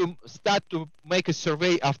to start to make a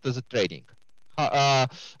survey after the training?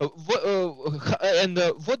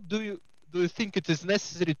 What do you think it is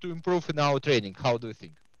necessary to improve in our training? How do you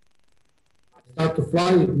think? Start to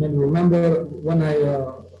fly. Maybe remember when I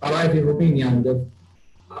arrived in Romania, and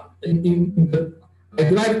I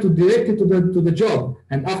drive directly to the job,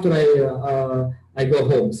 and after I go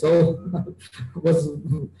home. So was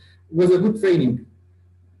a good training.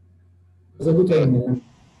 Was a good training.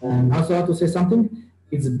 And also I have to say something.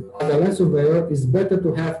 It's as a land surveyor, it's better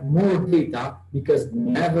to have more data because you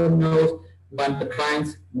never know when the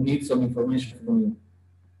clients need some information from you.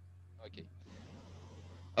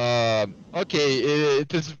 Okay,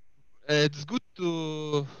 it's good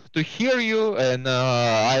to hear you, and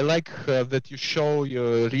I like that you show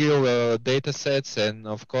your real data sets. And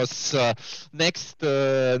of course, next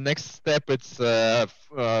step it's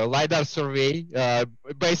LiDAR survey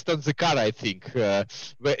based on the car, I think.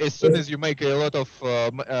 As soon as you make a lot of,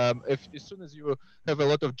 as soon as you have a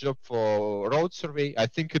lot of job for road survey, I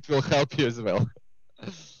think it will help you as well.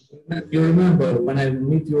 You remember when I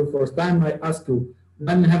meet you first time, I asked you,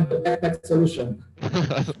 when you have the backpack solution.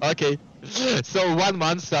 Okay, so 1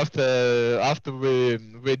 month after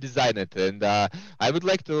we design it, and I would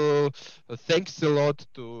like to thanks a lot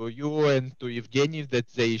to you and to Evgeny that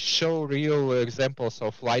they show real examples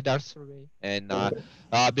of LiDAR survey, and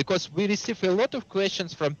because we receive a lot of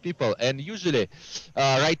questions from people, and usually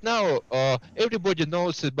right now everybody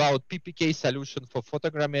knows about PPK solution for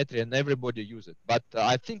photogrammetry and everybody use it, but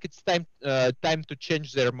I think it's time to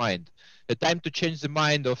change their mind. The time to change the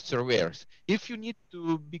mind of surveyors. If you need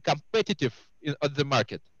to be competitive on the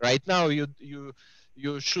market, right now you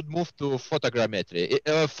should move to photogrammetry.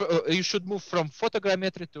 You should move from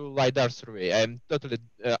photogrammetry to LiDAR survey. I'm totally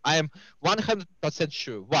I am 100%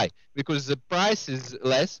 sure. Why? Because the price is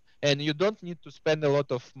less, and you don't need to spend a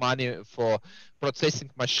lot of money for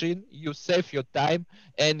processing machine. You save your time,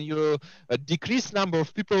 and you decrease number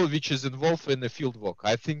of people which is involved in the field work.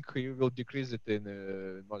 I think you will decrease it in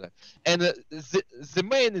more than. And the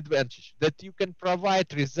main advantage that you can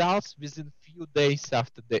provide results within few days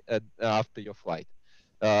after after your flight.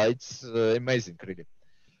 It's amazing, really.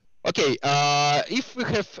 Okay, if we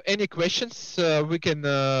have any questions, we can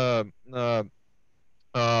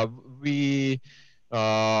we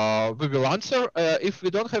will answer. If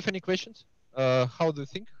we don't have any questions, how do you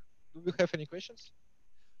think? Do we have any questions?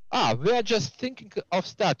 We are just thinking of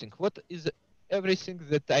starting. What is everything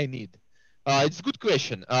that I need? It's a good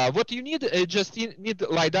question. What you need, just need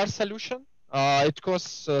LiDAR solution. It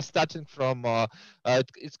costs starting from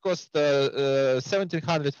it costs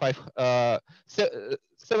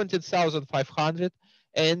 17,500,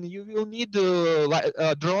 and you will need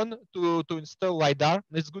a drone to install LiDAR.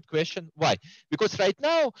 That's a good question. Why? Because right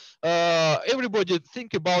now everybody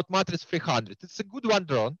think about Matrix 300. It's a good one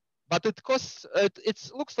drone, but it costs.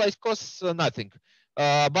 It looks like it costs nothing.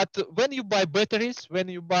 But when you buy batteries, when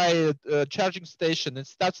you buy a charging station, it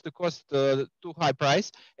starts to cost too high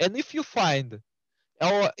price. And if you find,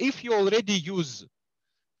 or if you already use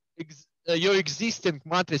your existing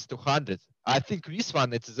Matrix 200, I think this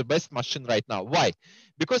one is the best machine right now. Why?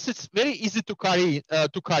 Because it's very easy to carry,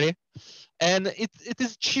 and it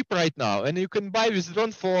is cheap right now. And you can buy this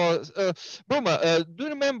drone for. Bruma, do you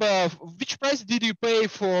remember which price did you pay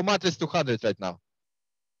for Matrix 200 right now?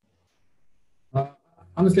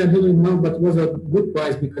 Honestly, I don't remember, but it was a good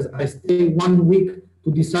price because I stayed 1 week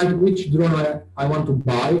to decide which drone I want to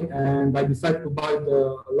buy, and I decided to buy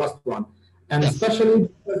the last one. And yes. Especially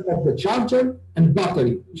because of the charger and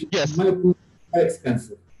battery, which yes. in my opinion is very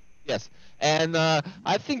expensive. Yes, and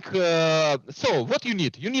I think, so what you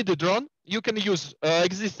need? You need a drone. You can use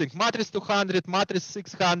existing Matrix 200, Matrix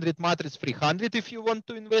 600, Matrix 300 if you want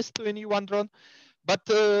to invest to a new one drone. But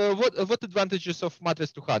what advantages of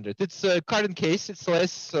Matrix 200? It's current case. It's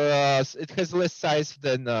less. It has less size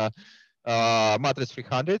than Matrix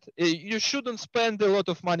 300. You shouldn't spend a lot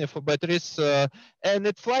of money for batteries, and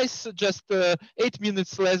it flies just 8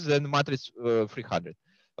 minutes less than Matrix 300.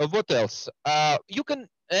 What else? You can,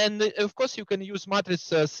 and of course you can use Matrix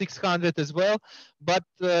 600 as well, but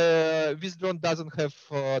this drone doesn't have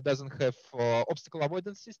obstacle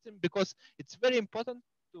avoidance system, because it's very important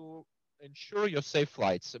to ensure your safe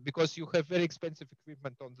flights, because you have very expensive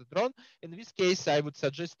equipment on the drone. In this case, I would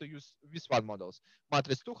suggest to use this one models,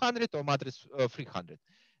 Matrix 200 or Matrix 300.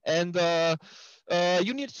 And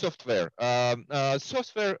you need software.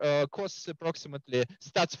 Software costs approximately,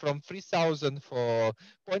 starts from 3,000 for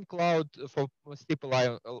point cloud, for strip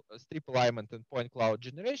alignment and point cloud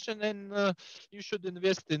generation, and you should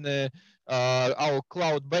invest in our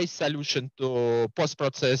cloud-based solution to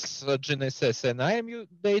post-process GNSS and IMU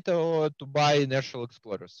data, or to buy Inertial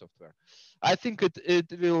Explorer software. I think it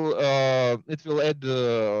will add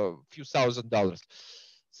a few $1,000s.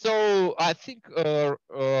 So I think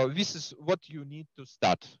this is what you need to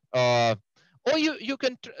start. Or you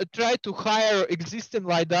can try to hire existing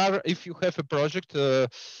LiDAR. If you have a project,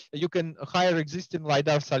 you can hire existing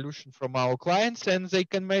LiDAR solution from our clients, and they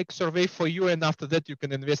can make survey for you, and after that you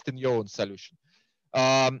can invest in your own solution.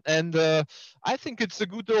 And I think it's a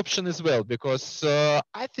good option as well, because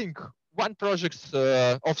I think one project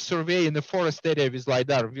of survey in the forest area with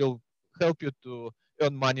LiDAR will help you to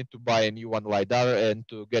earn money to buy a new one LiDAR and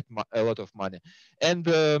to get a lot of money. And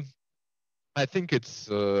I think it's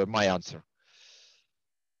my answer.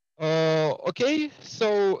 Okay,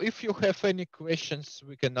 so if you have any questions,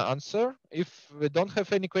 we can answer. If we don't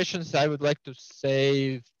have any questions, I would like to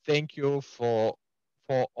say thank you for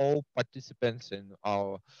all participants in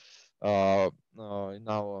our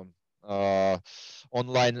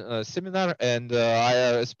online seminar, and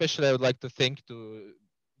I would like to thank to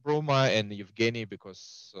Bruma and Evgeny,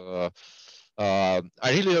 because I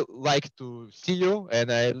really like to see you,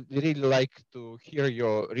 and I really like to hear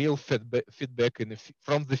your real feedback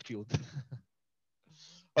from the field.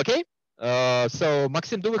 Okay, so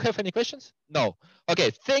Maxim, do we have any questions? No. Okay,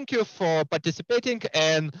 thank you for participating,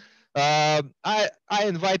 and I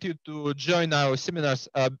invite you to join our seminars.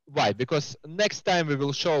 Why? Because next time we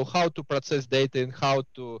will show how to process data and how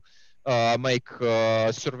to make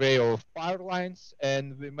survey of power lines,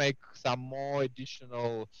 and we make some more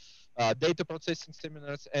additional data processing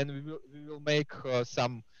seminars, and we will make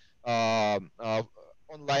some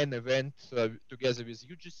online event together with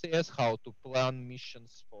UGCS, how to plan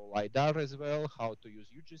missions for LiDAR as well, how to use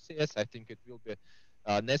UGCS. I think it will be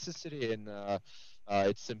necessary, and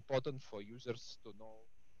it's important for users to know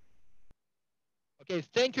Okay,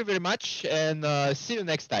 thank you very much, and see you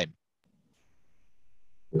next time.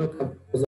 Welcome.